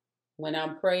on. When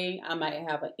I'm praying, I might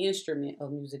have an instrument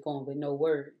of music on with no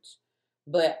words.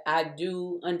 But I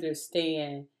do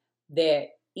understand that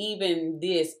even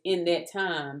in that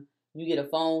time, you get a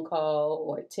phone call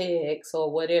or a text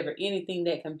or whatever, anything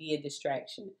that can be a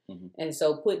distraction. Mm-hmm. And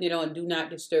so putting it on Do Not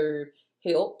Disturb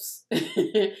helps.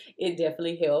 It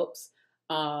definitely helps.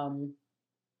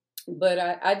 But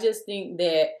I just think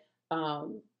that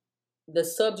the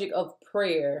subject of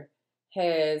prayer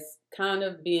has kind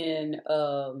of been,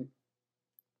 I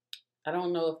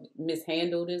don't know if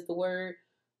mishandled is the word,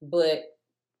 but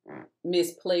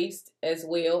misplaced as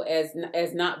well as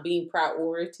not being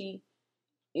priority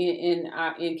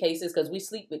in cases, because we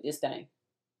sleep with this thing.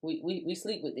 We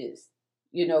sleep with this.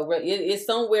 It's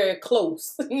somewhere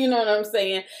close. You know what I'm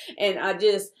saying? And I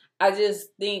just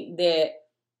think that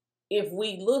if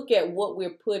we look at what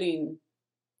we're putting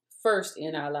first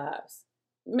in our lives,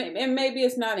 and maybe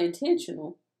it's not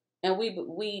intentional, and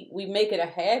we make it a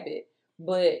habit,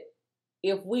 but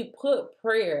if we put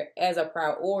prayer as a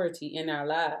priority in our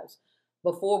lives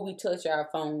before we touch our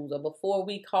phones, or before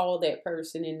we call that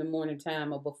person in the morning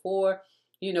time, or before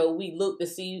we look to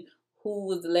see who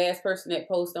was the last person that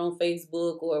posted on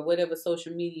Facebook or whatever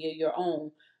social media you're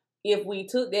on, if we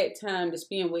took that time to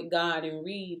spend with God and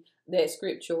read that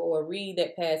scripture or read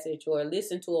that passage or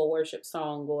listen to a worship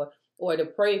song or to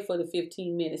pray for the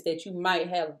 15 minutes that you might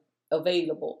have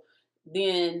available,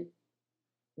 then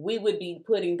we would be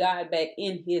putting God back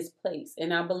in his place.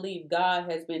 And I believe God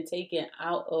has been taken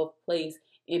out of place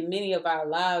in many of our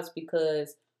lives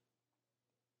because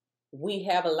we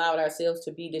have allowed ourselves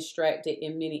to be distracted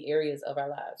in many areas of our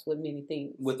lives with many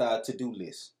things. With our to-do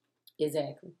list.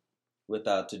 Exactly. With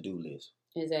our to-do list.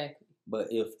 Exactly. But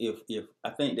if I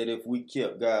think that if we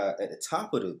kept God at the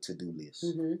top of the to-do list,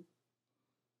 mm-hmm.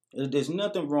 there's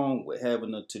nothing wrong with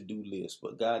having a to-do list,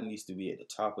 but God needs to be at the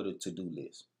top of the to-do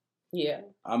list. Yeah.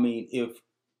 I mean,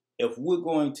 if we're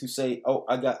going to say, oh,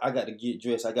 I got to get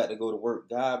dressed, I got to go to work,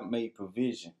 God made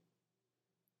provision.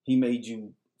 He made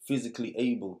you physically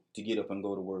able to get up and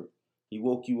go to work. He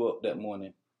woke you up that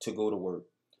morning to go to work.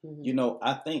 Mm-hmm.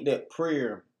 I think that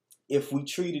prayer, if we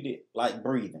treated it like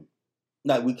breathing,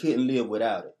 like we couldn't live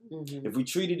without it. Mm-hmm. If we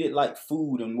treated it like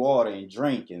food and water and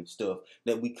drink and stuff,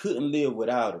 that we couldn't live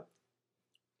without it,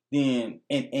 then,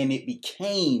 and it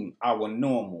became our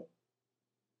normal,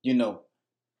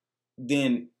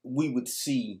 then we would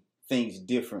see things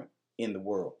different in the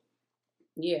world.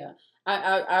 Yeah.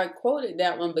 I quoted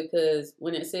that one because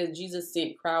when it says Jesus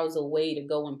sent crowds away to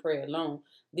go and pray alone,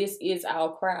 this is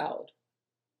our crowd.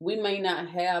 We may not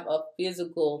have a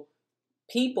physical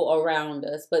people around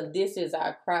us, but this is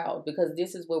our crowd because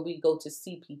this is where we go to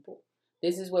see people.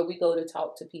 This is where we go to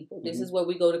talk to people. This is where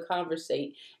we go to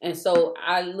conversate. And so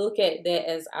I look at that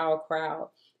as our crowd.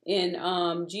 In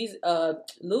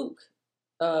Luke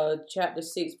chapter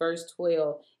 6, verse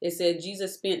 12, it said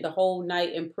Jesus spent the whole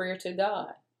night in prayer to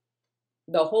God.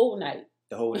 The whole night.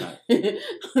 The whole night.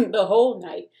 The whole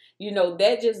night.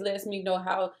 That just lets me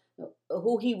know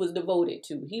who he was devoted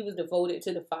to. He was devoted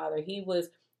to the Father. He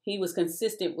was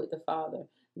consistent with the Father.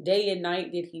 Day and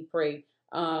night did he pray.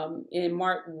 In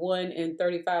Mark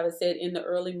 1:35, it said, in the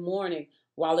early morning,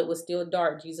 while it was still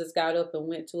dark, Jesus got up and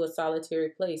went to a solitary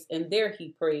place, and there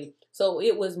he prayed. So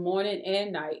it was morning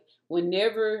and night.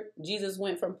 Whenever Jesus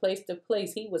went from place to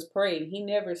place, he was praying. He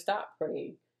never stopped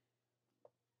praying.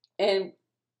 And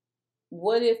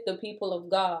what if the people of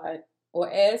God,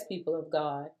 or as people of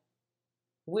God,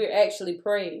 we're actually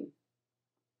praying?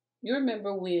 You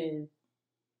remember when,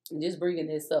 just bringing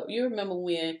this up, you remember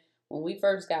when we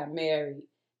first got married,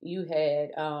 you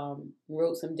had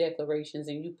wrote some declarations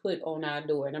and you put on our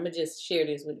door, and I'm going to just share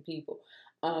this with the people.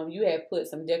 You had put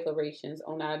some declarations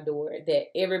on our door that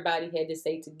everybody had to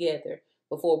say together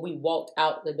before we walked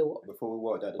out the door. Before we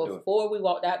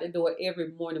walked out the door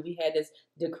every morning, we had to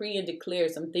decree and declare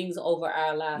some things over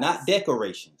our lives. Not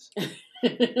decorations.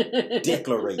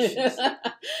 Declarations.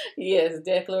 Yes,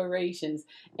 declarations.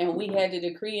 And we had to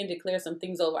decree and declare some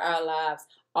things over our lives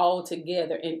all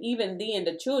together. And even then,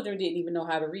 the children didn't even know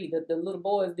how to read. The little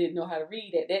boys didn't know how to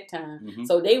read at that time. Mm-hmm.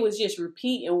 So they was just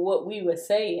repeating what we were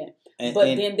saying. And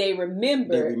then they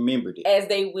remembered it as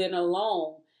they went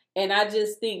along. And I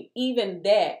just think even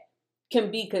that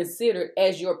can be considered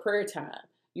as your prayer time.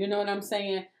 You know what I'm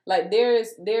saying? Like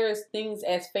there's things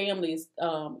as families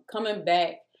coming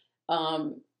back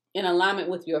in alignment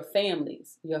with your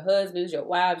families, your husbands, your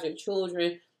wives, your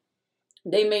children.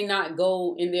 They may not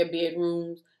go in their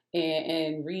bedrooms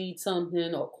and read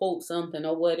something or quote something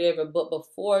or whatever, but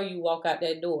before you walk out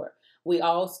that door, we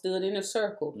all stood in a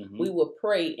circle. Mm-hmm. We would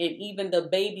pray, and even the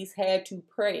babies had to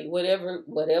pray.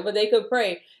 Whatever they could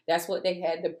pray, that's what they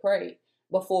had to pray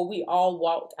before we all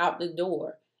walked out the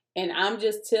door. And I'm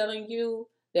just telling you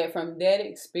that from that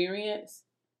experience,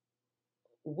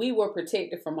 we were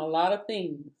protected from a lot of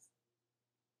things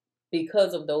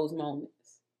because of those moments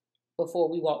before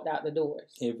we walked out the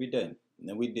doors. Every day.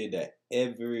 And we did that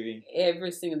every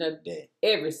single day.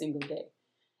 Every single day.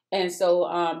 And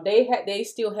so they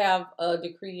still have a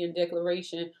decree and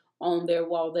declaration on their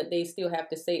wall that they still have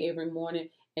to say every morning.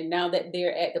 And now that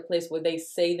they're at the place where they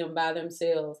say them by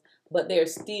themselves, but they're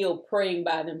still praying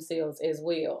by themselves as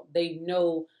well. They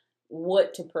know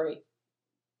what to pray.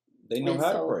 They know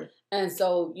how to pray. And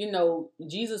so,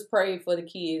 Jesus prayed for the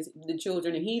kids, the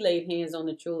children, and he laid hands on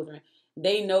the children.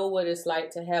 They know what it's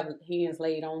like to have hands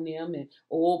laid on them and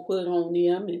oil put on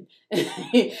them and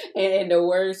and the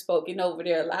words spoken over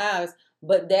their lives.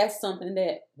 But that's something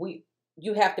that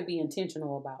you have to be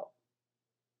intentional about.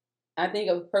 I think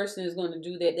if a person is going to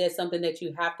do that, that's something that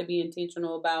you have to be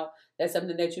intentional about. That's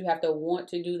something that you have to want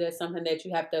to do. That's something that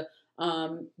you have to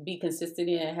be consistent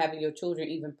in and having your children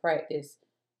even practice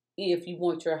if you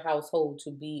want your household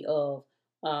to be of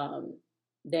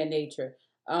that nature.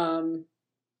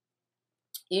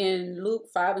 In Luke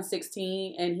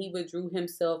 5:16, and he withdrew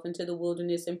himself into the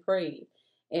wilderness and prayed.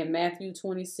 In Matthew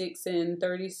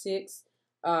 26:36,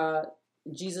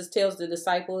 Jesus tells the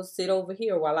disciples, sit over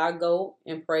here while I go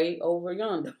and pray over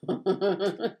yonder.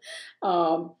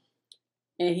 And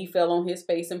he fell on his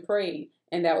face and prayed.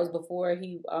 And that was before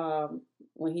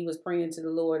when he was praying to the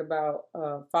Lord about,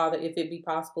 Father, if it be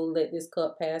possible, let this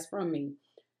cup pass from me.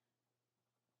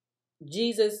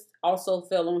 Jesus also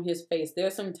fell on his face.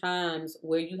 There's some times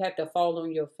where you have to fall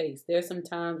on your face. There's some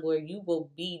times where you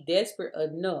will be desperate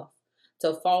enough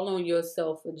to fall on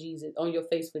yourself for Jesus, on your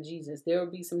face for Jesus. There will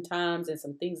be some times and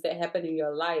some things that happen in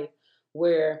your life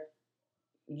where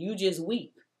you just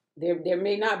weep. There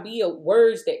may not be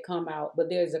words that come out, but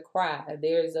there's a cry,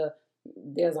 there's a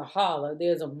holler,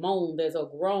 there's a moan, there's a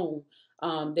groan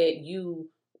that you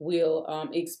will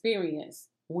experience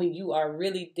when you are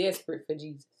really desperate for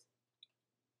Jesus.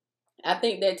 I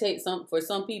think that for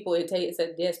some people, it takes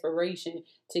a desperation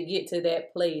to get to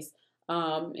that place.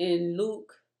 In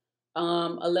Luke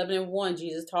 11:1,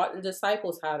 Jesus taught the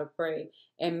disciples how to pray.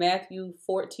 And Matthew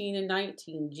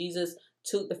 14:19, Jesus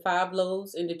took the 5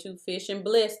 loaves and the 2 fish and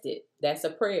blessed it. That's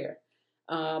a prayer.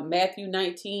 Matthew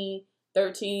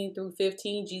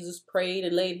 19:13-15, Jesus prayed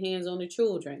and laid hands on the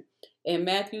children. In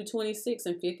Matthew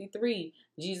 26:53,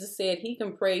 Jesus said he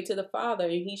can pray to the Father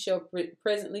and he shall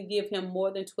presently give him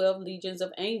more than 12 legions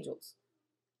of angels.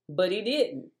 But he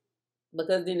didn't,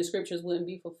 because then the scriptures wouldn't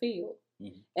be fulfilled.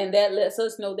 Mm-hmm. And that lets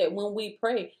us know that when we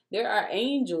pray, there are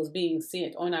angels being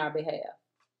sent on our behalf.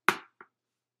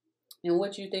 And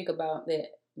what you think about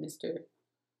that, Mr.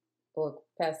 or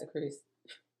Pastor Chris?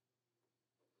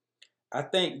 I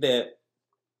think that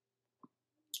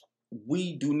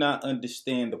we do not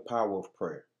understand the power of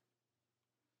prayer.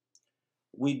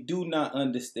 We do not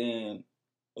understand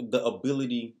the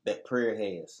ability that prayer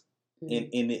has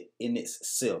in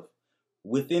itself.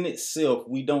 Within itself,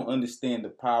 we don't understand the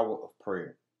power of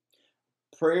prayer.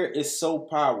 Prayer is so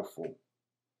powerful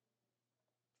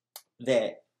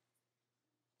that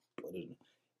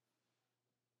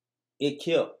it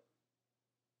kept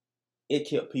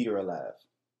Peter alive.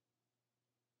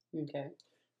 Okay.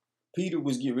 Peter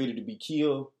was getting ready to be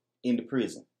killed in the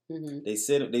prison.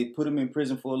 Mm-hmm. They put him in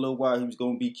prison for a little while. He was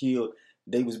going to be killed.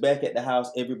 They was back at the house.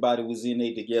 Everybody was in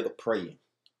there together praying.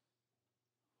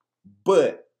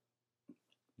 But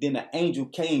then an angel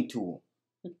came to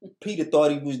him. Peter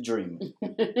thought he was dreaming.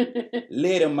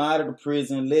 Led him out of the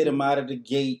prison, led him out of the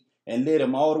gate, and led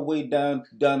him all the way down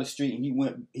the street. And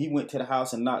he went to the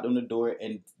house and knocked on the door.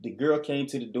 And the girl came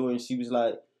to the door and she was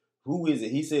like, "Who is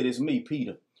it?" He said, "It's me,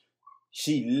 Peter."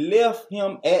 She left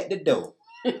him at the door,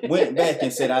 went back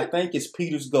and said, "I think it's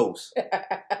Peter's ghost."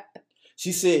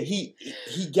 She said, he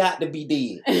got to be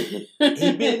dead.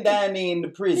 He been down there in the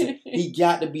prison. He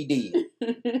got to be dead.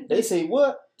 They say,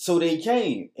 "What?" So they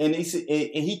came and they said,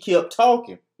 and he kept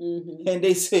talking. Mm-hmm. And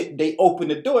they said, they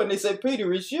opened the door and they said,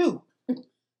 "Peter, it's you."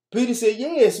 Peter said,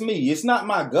 "Yeah, it's me. It's not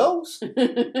my ghost."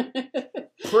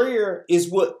 Prayer is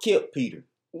what kept Peter.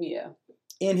 Yeah.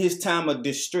 In his time of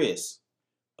distress.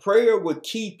 Prayer will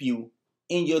keep you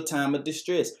in your time of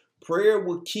distress. Prayer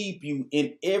will keep you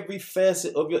in every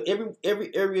facet of your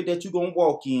every area that you're gonna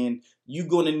walk in. You're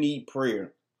gonna need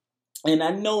prayer. And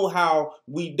I know how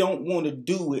we don't want to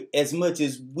do it as much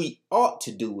as we ought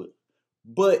to do it,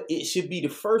 but it should be the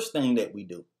first thing that we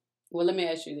do. Well, let me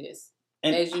ask you this.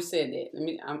 And as you said that,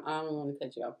 I don't want to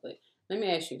cut you off, but let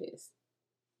me ask you this.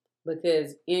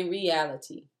 Because in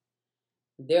reality,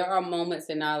 there are moments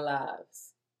in our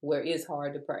lives where it's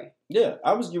hard to pray. Yeah,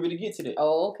 I was getting ready to get to that.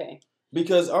 Oh, okay.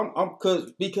 Because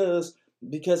because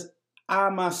I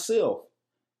myself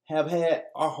have had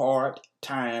a hard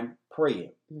time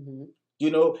praying. Mm-hmm. You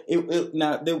know,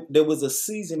 there was a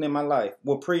season in my life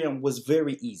where praying was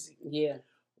very easy. Yeah.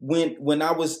 When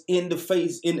I was in the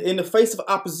face of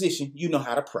opposition, you know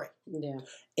how to pray. Yeah.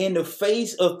 In the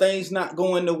face of things not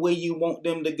going the way you want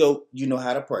them to go, you know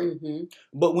how to pray. Mm-hmm.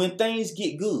 But when things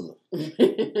get good,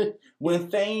 when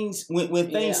things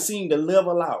seem to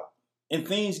level out and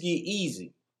things get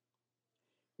easy,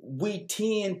 we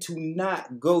tend to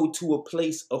not go to a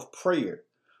place of prayer.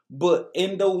 But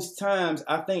in those times,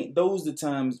 I think those are the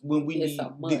times when we need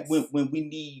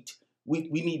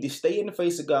to stay in the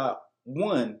face of God.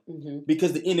 One, mm-hmm.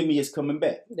 because the enemy is coming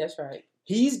back. That's right.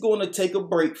 He's going to take a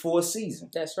break for a season.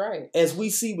 That's right. As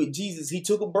we see with Jesus, he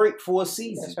took a break for a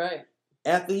season. That's right.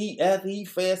 After he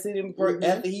fasted and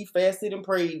mm-hmm.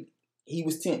 prayed, he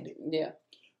was tempted. Yeah.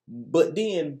 But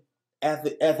then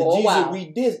after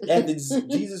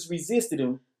Jesus resisted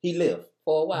him, he left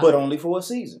for a while. But only for a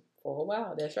season. For a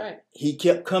while, that's right. He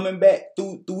kept coming back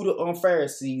through the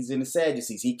Pharisees and the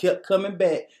Sadducees. He kept coming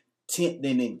back,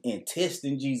 tempting and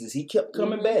testing Jesus. He kept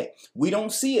coming mm-hmm. back. We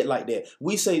don't see it like that.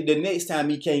 We say the next time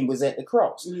he came was at the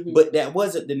cross. Mm-hmm. But that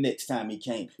wasn't the next time he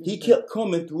came. Mm-hmm. He kept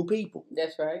coming through people.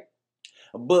 That's right.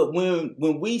 But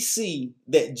when we see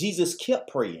that Jesus kept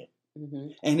praying, mm-hmm.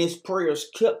 and his prayers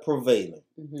kept prevailing,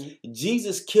 mm-hmm.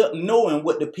 Jesus kept knowing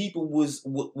what the people was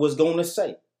going to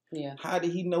say. Yeah. How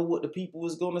did he know what the people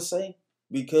was going to say?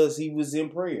 Because he was in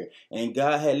prayer. And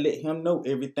God had let him know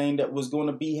everything that was going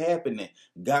to be happening.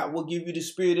 God will give you the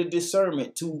spirit of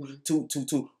discernment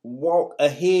to walk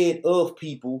ahead of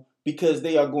people because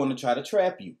they are going to try to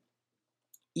trap you,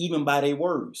 even by their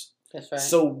words. That's right.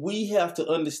 So we have to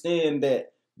understand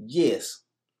that, yes,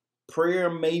 prayer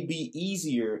may be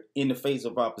easier in the face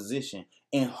of opposition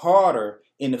and harder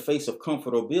in the face of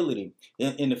comfortability,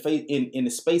 in the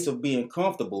space of being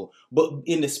comfortable. But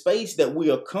in the space that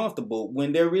we are comfortable,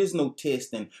 when there is no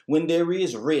testing, when there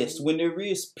is rest, when there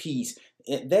is peace,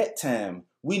 at that time,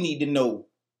 we need to know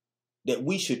that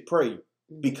we should pray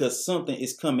because something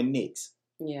is coming next.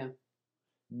 Yeah.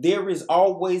 There is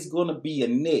always going to be a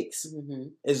next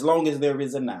as long as there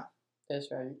is a now. That's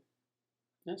right.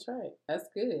 That's right. That's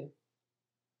good.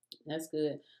 That's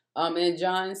good. In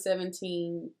John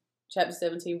 17, chapter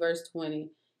 17, verse 20,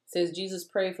 says Jesus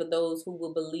prayed for those who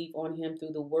will believe on him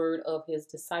through the word of his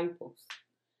disciples.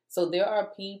 So there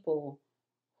are people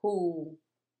who,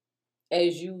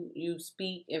 as you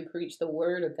speak and preach the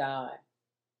word of God,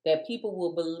 that people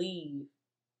will believe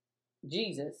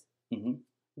Jesus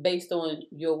based on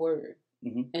your word.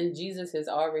 Mm-hmm. And Jesus has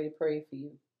already prayed for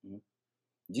you. Mm-hmm.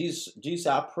 Jesus,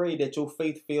 I pray that your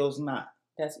faith fails not.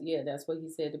 That's what he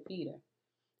said to Peter.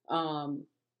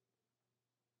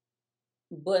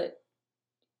 But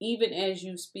even as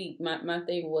you speak, my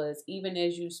thing was, even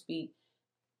as you speak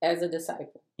as a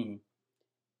disciple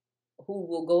who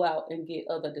will go out and get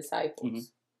other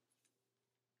disciples,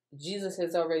 Jesus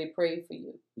has already prayed for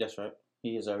you. That's right.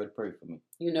 He has already prayed for me.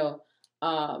 You know,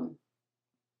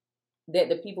 that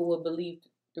the people will believe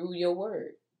through your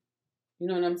word. You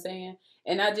know what I'm saying?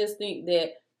 And I just think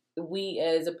that we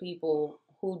as a people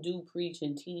who do preach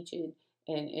and teach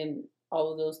and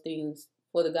all of those things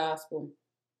for the gospel,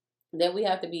 that we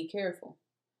have to be careful,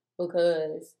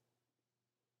 because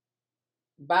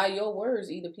by your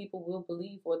words, either people will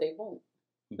believe or they won't.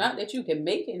 Not that you can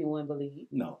make anyone believe.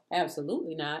 No.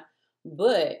 Absolutely not.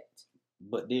 But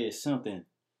there is something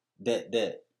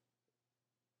that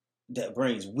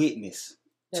brings witness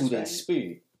to their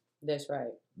spirit. That's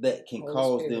right. That can Holy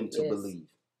cause Spirit, them to believe.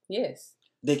 Yes.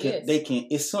 They can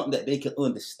it's something that they can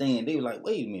understand. They were like,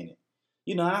 wait a minute.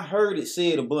 You know, I heard it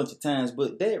said a bunch of times,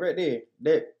 but that right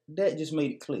there, that just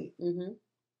made it clear. Mm-hmm.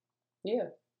 Yeah.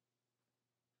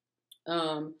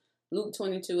 Luke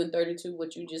 22:32,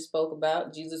 what you just spoke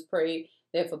about, Jesus prayed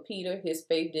that for Peter, his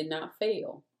faith did not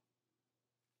fail.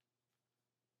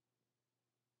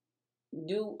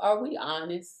 Are we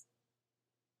honest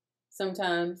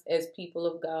sometimes as people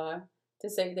of God to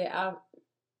say that I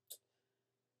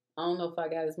don't know if I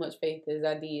got as much faith as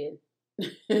I did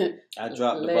I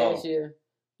dropped the ball last year.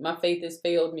 My faith has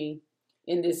failed me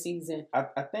in this season. I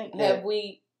think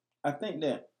I think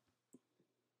that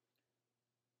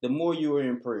the more you are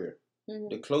in prayer,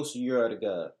 the closer you are to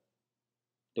God,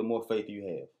 the more faith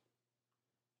you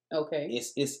have. Okay.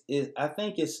 It's I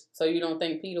think it's. So you don't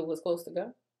think Peter was close to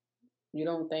God? You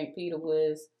don't think Peter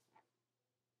was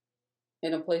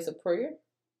in a place of prayer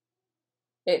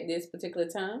at this particular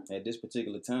time? At this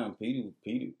particular time,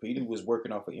 Peter was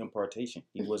working off of impartation.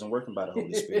 He wasn't working by the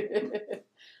Holy Spirit.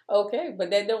 Okay, but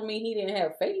that don't mean he didn't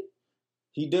have faith.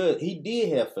 He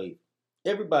did have faith.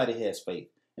 Everybody has faith.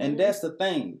 And that's the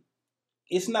thing.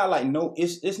 It's not like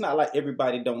it's not like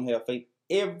everybody don't have faith.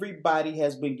 Everybody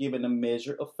has been given a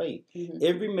measure of faith.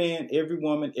 Every man, every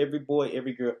woman, every boy,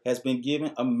 every girl has been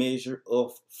given a measure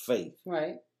of faith.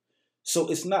 Right. So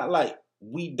it's not like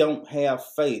we don't have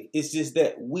faith. It's just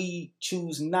that we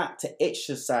choose not to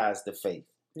exercise the faith.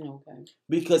 Okay.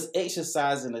 Because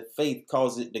exercising the faith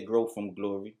causes it to grow from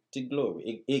glory to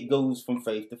glory. It goes from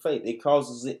faith to faith. It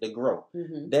causes it to grow.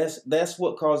 That's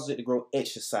what causes it to grow,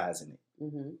 exercising it.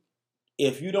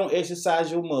 If you don't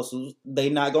exercise your muscles, they're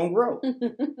not going to grow.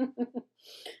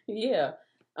 Yeah.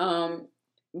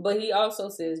 But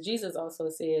Jesus also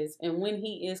says, and when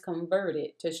he is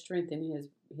converted, to strengthen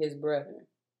his brethren.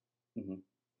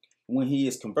 When he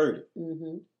is converted.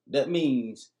 That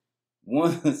means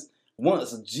once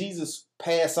Jesus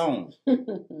passed on,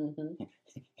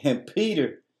 and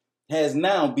Peter has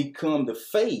now become the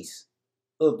face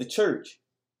of the church,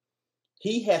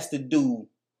 he has to do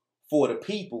for the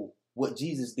people what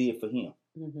Jesus did for him.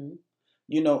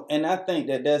 You know, and I think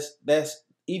that's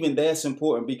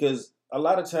important, because a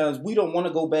lot of times we don't want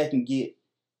to go back and get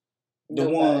the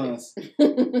ones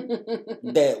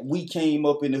that we came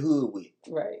up in the hood with.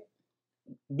 Right.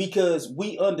 Because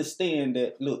we understand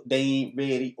that, look, they ain't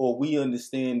ready, or we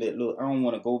understand that, look, I don't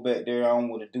want to go back there, I don't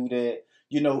want to do that,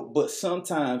 you know, but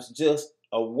sometimes just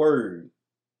a word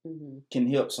can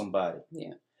help somebody.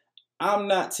 Yeah. I'm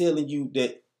not telling you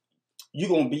that you're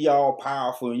going to be all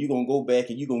powerful and you're going to go back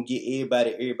and you're going to get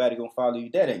everybody going to follow you.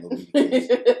 That ain't going to be the case.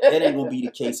 That ain't going to be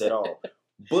the case at all.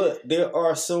 But there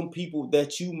are some people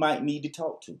that you might need to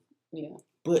talk to. Yeah.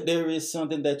 But there is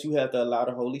something that you have to allow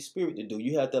the Holy Spirit to do.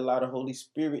 You have to allow the Holy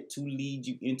Spirit to lead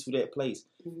you into that place.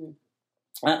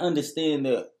 I understand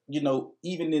that, you know,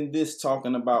 even in this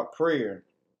talking about prayer,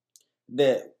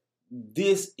 that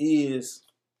this is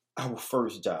our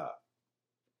first job.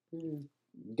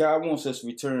 God wants us to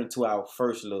return to our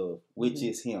first love, which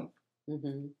is Him.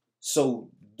 So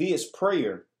this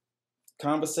prayer,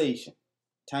 conversation,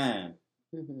 time,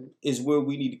 is where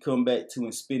we need to come back to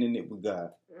and spending it with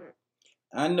God.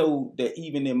 I know that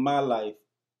even in my life,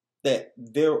 that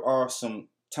there are some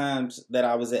times that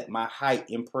I was at my height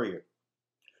in prayer.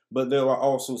 But there are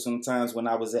also some times when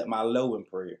I was at my low in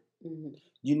prayer.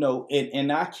 You know,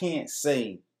 and I can't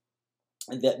say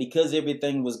that because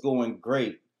everything was going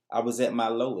great, I was at my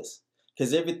lowest.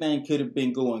 Because everything could have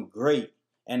been going great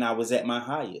and I was at my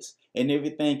highest. And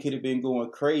everything could have been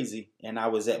going crazy and I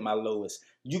was at my lowest.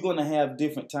 You're going to have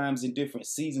different times and different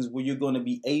seasons where you're going to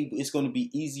be able, it's going to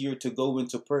be easier to go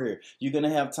into prayer. You're going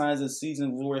to have times and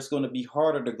seasons where it's going to be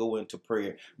harder to go into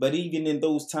prayer. But even in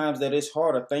those times that it's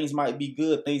harder, things might be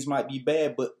good, things might be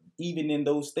bad, but even in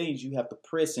those things, you have to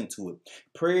press into it.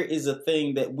 Prayer is a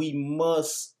thing that we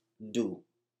must do.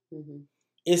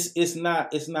 It's an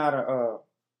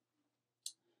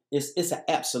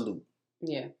absolute.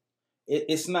 Yeah.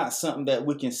 It's not something that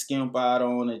we can skimp out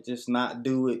on and just not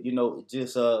do it. You know,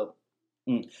 just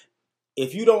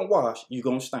if you don't wash, you're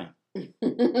gonna stink.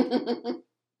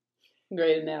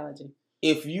 Great analogy.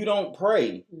 If you don't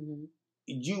pray,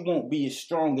 you won't be as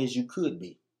strong as you could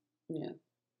be. Yeah.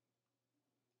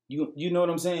 You know what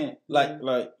I'm saying? Like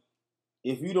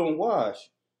if you don't wash,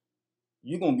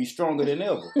 you're gonna be stronger than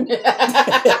ever.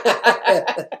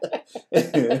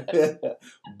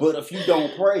 But if you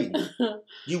don't pray,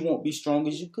 you won't be strong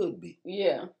as you could be.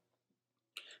 Yeah.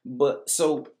 But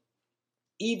so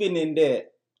even in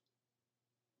that,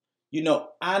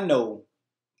 I know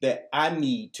that I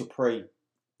need to pray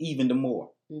even the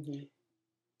more. Mm-hmm.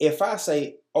 If I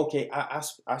say, okay,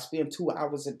 I spend 2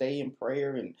 hours a day in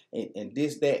prayer and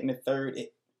this, that, and the third,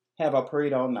 have I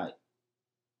prayed all night?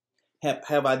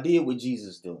 Have I did what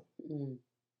Jesus did? Mm-hmm.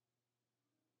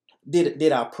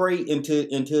 Did I pray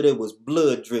until there was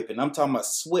blood dripping? I'm talking about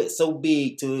sweat so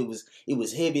big till it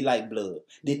was heavy like blood.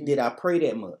 Did I pray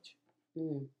that much?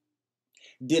 Mm-hmm.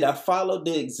 Did I follow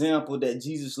the example that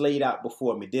Jesus laid out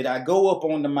before me? Did I go up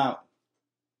on the mountain?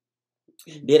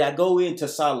 Mm-hmm. Did I go into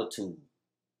solitude?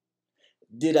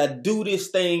 Did I do this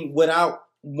thing without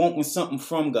wanting something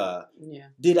from God? Yeah.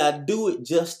 Did I do it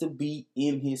just to be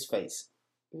in His face?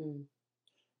 Mm.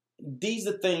 These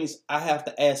are things I have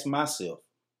to ask myself.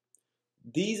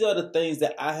 These are the things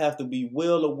that I have to be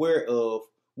well aware of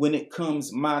when it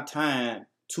comes my time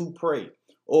to pray.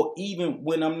 Or even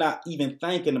when I'm not even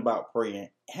thinking about praying.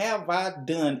 Have I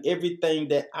done everything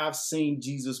that I've seen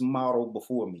Jesus model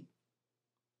before me?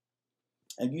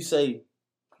 And you say,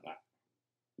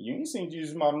 you ain't seen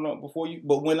Jesus model up before you.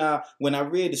 But when I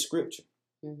read the scripture,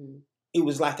 mm-hmm. it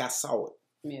was like I saw it.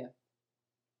 Yeah.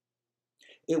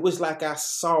 It was like I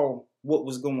saw what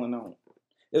was going on.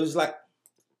 It was like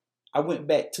I went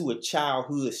back to a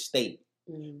childhood state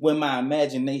where my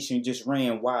imagination just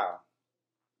ran wild.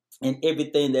 And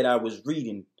everything that I was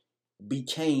reading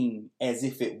became as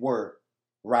if it were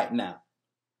right now.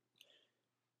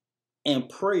 And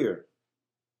prayer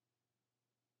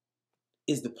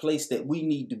is the place that we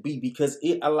need to be because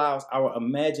it allows our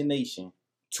imagination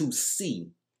to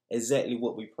see exactly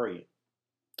what we pray.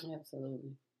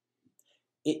 Absolutely.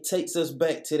 It takes us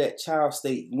back to that child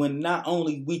state when not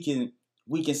only we can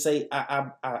say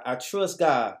I trust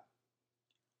God,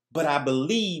 but I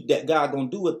believe that God gonna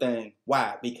do a thing.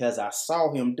 Why? Because I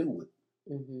saw Him do it.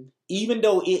 Mm-hmm. Even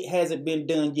though it hasn't been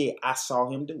done yet, I saw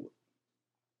Him do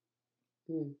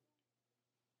it. Mm.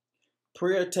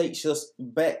 Prayer takes us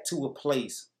back to a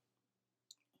place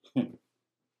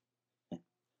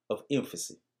of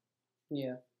emphasis.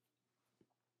 Yeah.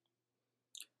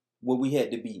 Where we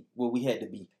had to be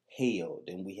held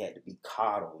and we had to be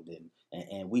coddled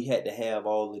and we had to have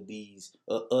all of these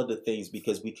other things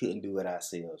because we couldn't do it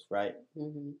ourselves, right?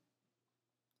 Mm-hmm.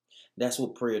 That's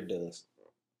what prayer does.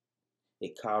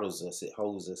 It coddles us, it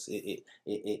holds us, it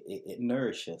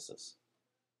nourishes us.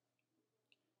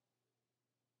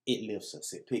 It lifts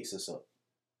us, it picks us up.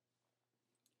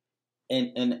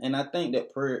 And I think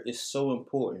that prayer is so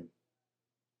important.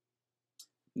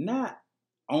 Not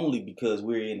only because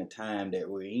we're in the time that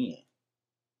we're in,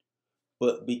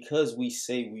 but because we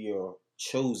say we are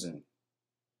chosen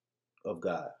of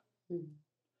God. Mm-hmm.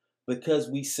 Because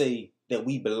we say that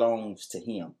we belongs to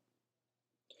Him.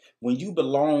 When you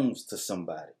belongs to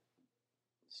somebody,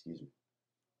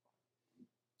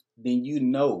 then you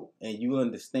know and you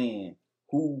understand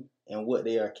who and what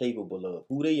they are capable of,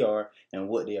 who they are and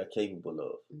what they are capable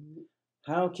of. Mm-hmm.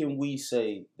 How can we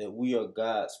say that we are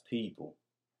God's people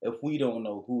if we don't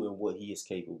know who and what He is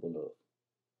capable of?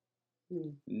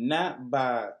 Not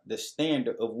by the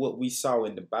standard of what we saw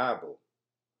in the Bible,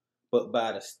 but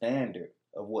by the standard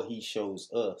of what He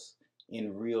shows us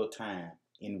in real time,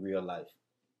 in real life.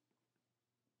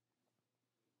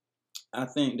 I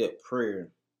think that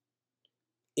prayer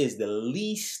is the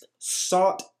least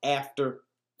sought after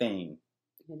thing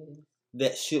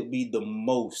that should be the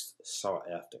most sought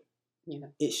after. Yeah.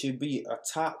 It should be a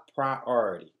top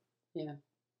priority. Yeah.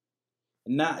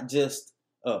 Not just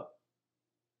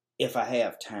if I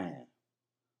have time,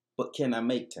 but can I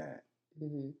make time?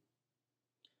 Mm-hmm.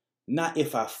 Not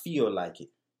if I feel like it,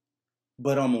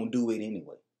 but I'm going to do it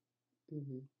anyway.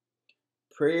 Mm-hmm.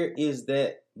 Prayer is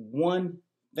that one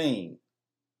thing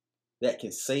that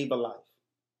can save a life,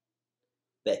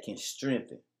 that can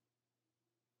strengthen,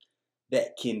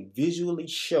 that can visually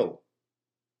show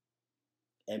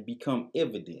and become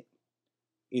evident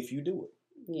if you do it.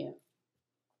 Yeah.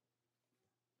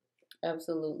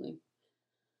 Absolutely.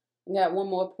 Got one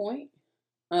more point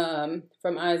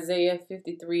from Isaiah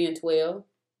 53:12.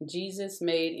 Jesus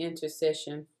made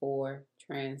intercession for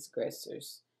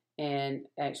transgressors. And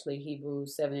actually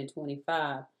Hebrews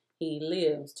 7:25. He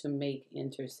lives to make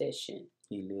intercession.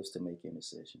 He lives to make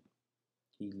intercession.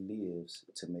 He lives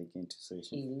to make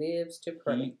intercession. He lives to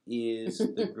pray. He is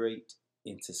the great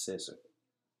intercessor.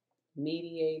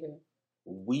 mediator.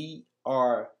 We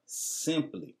are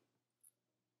simply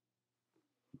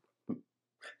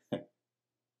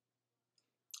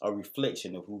a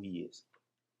reflection of who he is.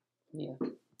 Yeah.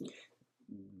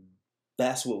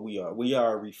 That's what we are. We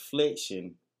are a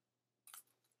reflection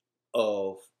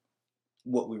of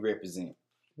what we represent.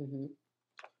 Mm-hmm.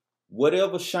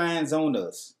 Whatever shines on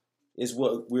us is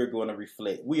what we're going to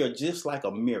reflect. We are just like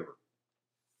a mirror.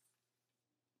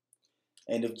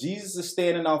 And if Jesus is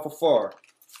standing off afar,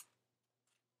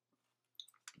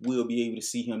 we'll be able to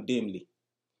see him dimly.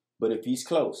 But if he's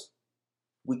close,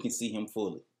 we can see him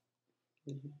fully.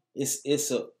 Mm-hmm.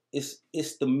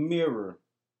 It's the mirror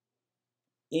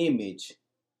image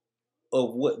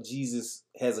of what Jesus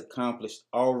has accomplished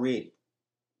already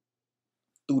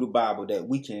through the Bible that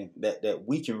we can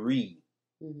read,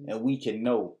 mm-hmm. and we can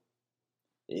know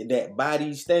that by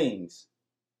these things,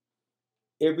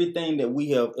 everything that we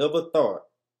have ever thought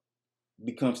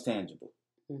becomes tangible.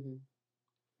 Mm-hmm.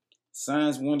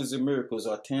 Signs, wonders, and miracles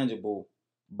are tangible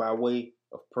by way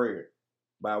of prayer,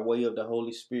 by way of the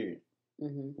Holy Spirit,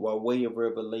 mm-hmm. by way of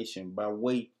revelation, by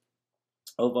way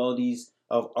of all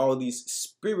these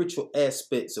spiritual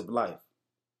aspects of life.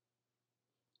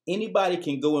 Anybody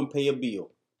can go and pay a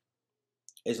bill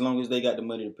as long as they got the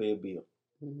money to pay a bill.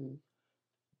 Mm-hmm.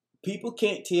 People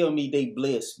can't tell me they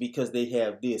blessed because they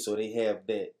have this or they have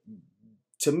that.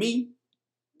 To me,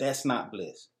 that's not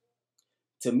blessed.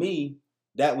 To me,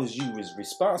 that was you was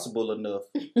responsible enough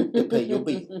to pay your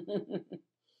bill.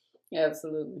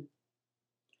 Absolutely.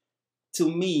 To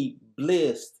me,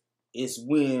 blessed is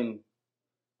when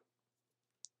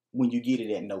you get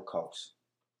it at no cost.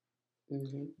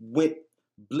 Mm-hmm. With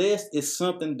blessed is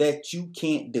something that you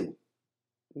can't do.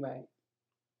 Right.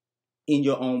 In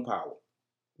your own power.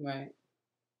 Right.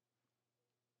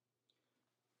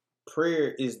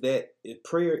 Prayer is that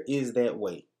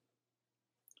way.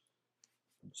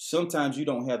 Sometimes you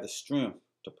don't have the strength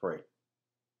to pray,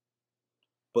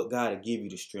 but God will give you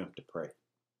the strength to pray.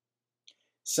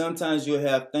 Sometimes you'll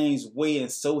have things weighing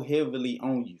so heavily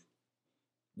on you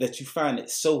that you find it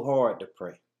so hard to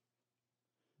pray.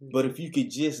 But if you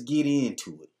could just get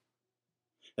into it,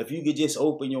 if you could just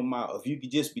open your mouth, if you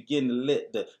could just begin to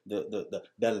let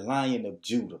the Lion of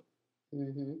Judah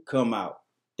mm-hmm. come out,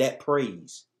 that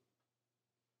praise,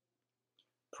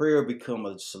 prayer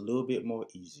becomes just a little bit more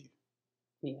easier.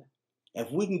 Yeah. If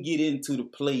we can get into the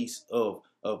place of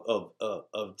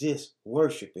just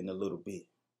worshiping a little bit,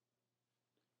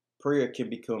 prayer can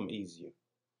become easier.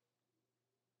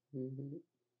 Mm-hmm.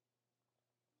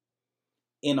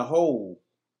 In a whole,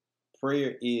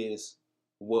 prayer is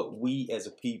what we as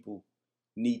a people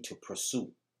need to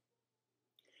pursue.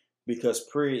 Because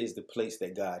prayer is the place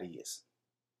that God is.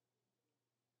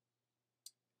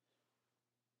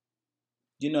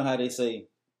 You know how they say,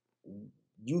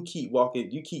 you keep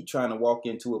trying to walk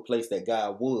into a place that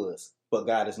God was, but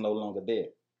God is no longer there.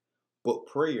 But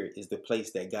prayer is the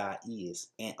place that God is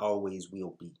and always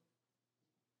will be.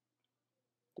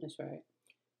 That's right.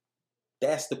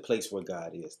 That's the place where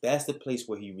God is. That's the place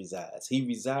where he resides. He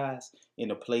resides in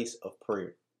a place of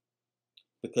prayer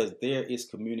because there is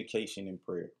communication in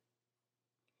prayer.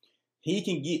 He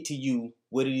can get to you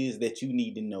what it is that you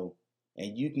need to know,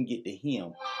 and you can get to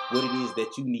him what it is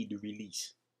that you need to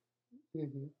release.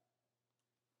 Mm-hmm.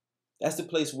 That's the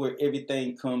place where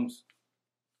everything comes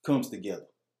together.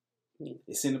 Yeah.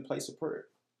 It's in the place of prayer.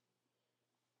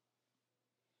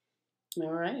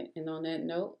 All right. And on that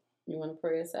note, you want to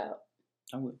pray us out?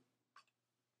 I will.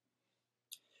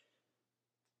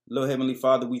 Lord Heavenly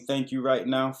Father, we thank you right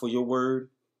now for your word.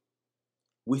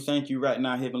 We thank you right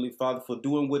now, Heavenly Father, for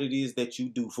doing what it is that you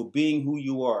do, for being who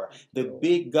you are, the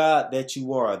big God that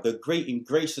you are, the great and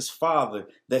gracious Father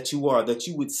that you are, that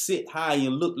you would sit high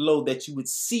and look low, that you would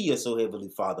see us, oh Heavenly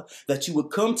Father, that you would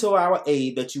come to our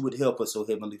aid, that you would help us, oh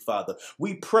Heavenly Father.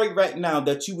 We pray right now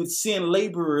that you would send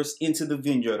laborers into the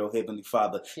vineyard, oh Heavenly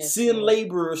Father. Yes, send Lord.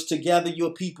 Laborers to gather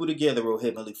your people together, oh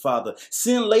Heavenly Father.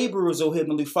 Send laborers, oh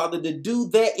Heavenly Father, to do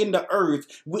that in the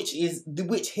earth, which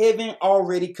heaven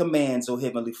already commands, oh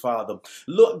Heavenly Father.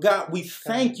 Lord God, we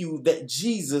thank you that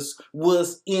Jesus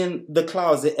was in the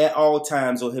closet at all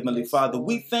times, oh Heavenly Father.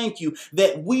 We thank you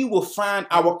that we will find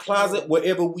our closet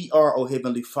wherever we are, oh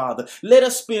Heavenly Father. Let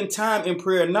us spend time in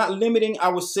prayer, not limiting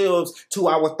ourselves to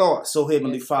our thoughts, oh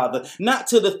Heavenly Father. Not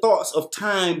to the thoughts of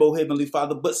time, oh Heavenly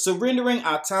Father, but surrendering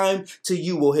our time to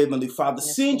you, oh Heavenly Father.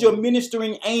 Send your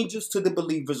ministering angels to the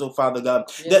believers, oh Father God,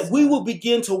 that we will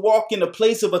begin to walk in a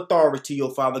place of authority, oh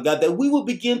Father God, that we will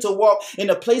begin to walk in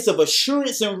a place of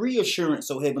assurance and reassurance,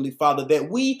 oh Heavenly Father, that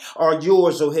we are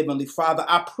yours, oh Heavenly Father.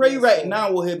 I pray right now,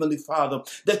 oh Heavenly Father,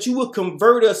 that you will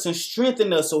convert us and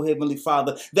strengthen us, oh Heavenly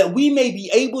Father, that we may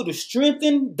be able to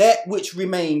strengthen that which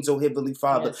remains, oh Heavenly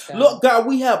Father. Yes, God. Lord God,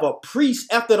 we have a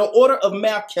priest after the order of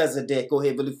Melchizedek, oh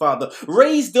Heavenly Father,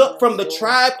 raised up from the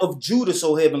tribe of Judas,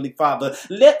 oh Heavenly Father.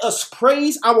 Let us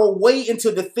praise our way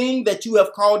into the thing that you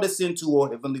have called us into, oh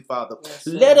Heavenly Father. Yes,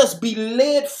 Let us be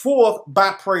led forth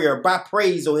by prayer, by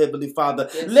praise, oh Heavenly Father.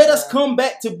 Yes, Let us God. come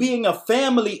back to being a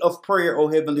family of prayer, oh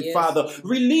Heavenly Yes, Father. Lord.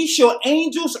 Release your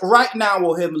angels right now,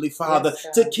 oh Heavenly Father,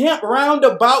 Yes, to God. camp round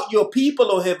about your people,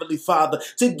 oh Heavenly Father,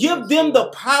 to give Yes, them the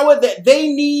Lord. power that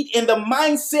they need and the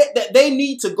mindset that they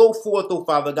need to go forth, oh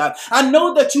Father God. I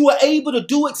know that you are able to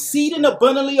do exceeding Lord.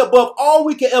 abundantly above all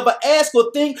we can ever ask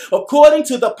or think, according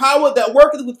to the power that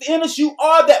worketh within us. You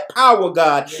are that power,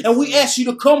 God. Yes, And we Lord. ask you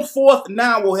to come forth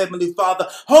now, oh Heavenly Father.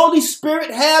 Holy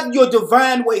Spirit, have your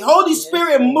divine way. Holy Yes,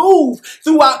 Spirit, Lord. move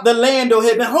throughout the land, oh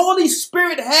Heaven. Holy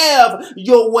Spirit, have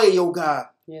your way, oh God.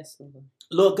 Yes, Lord.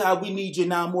 Lord God, we need you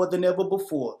now more than ever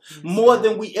before. Yes, More God.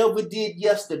 than we ever did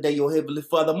yesterday, oh Heavenly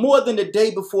Father. More than the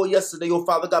day before yesterday, oh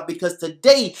Father God, because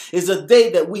today is a day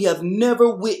that we have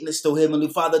never witnessed, oh Heavenly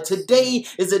Father. Yes, Today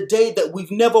is a day that we've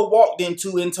never walked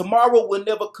into, and tomorrow will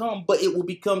never come, but it will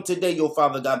become today, oh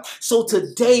Father God. So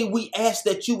today we ask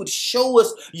that you would show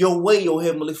us your way, oh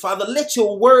Heavenly Father. Let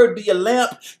your word be a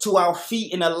lamp to our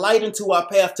feet and a light into our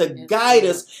path to Yes, guide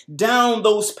Lord. us down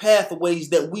those pathways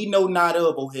that we know not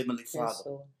of, oh Heavenly Father. Yes,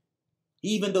 Lord.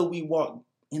 Even though we walk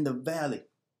in the valley,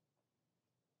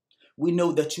 we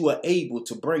know that you are able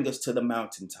to bring us to the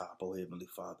mountaintop, oh Heavenly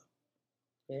Father.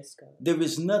 Yes, God. There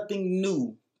is nothing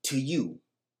new to you.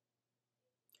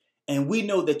 And we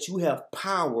know that you have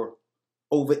power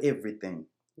over everything.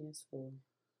 Yes, Lord.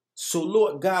 So,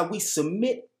 Lord God, we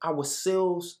submit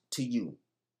ourselves to you,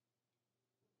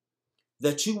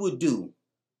 that you would do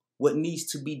what needs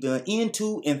to be done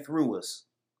into and through us.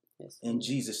 Yes, In Lord.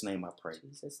 Jesus' name I pray. In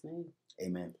Jesus' name.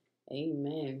 Amen.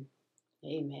 Amen.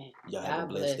 Amen. Y'all have a God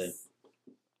blessed day. bless.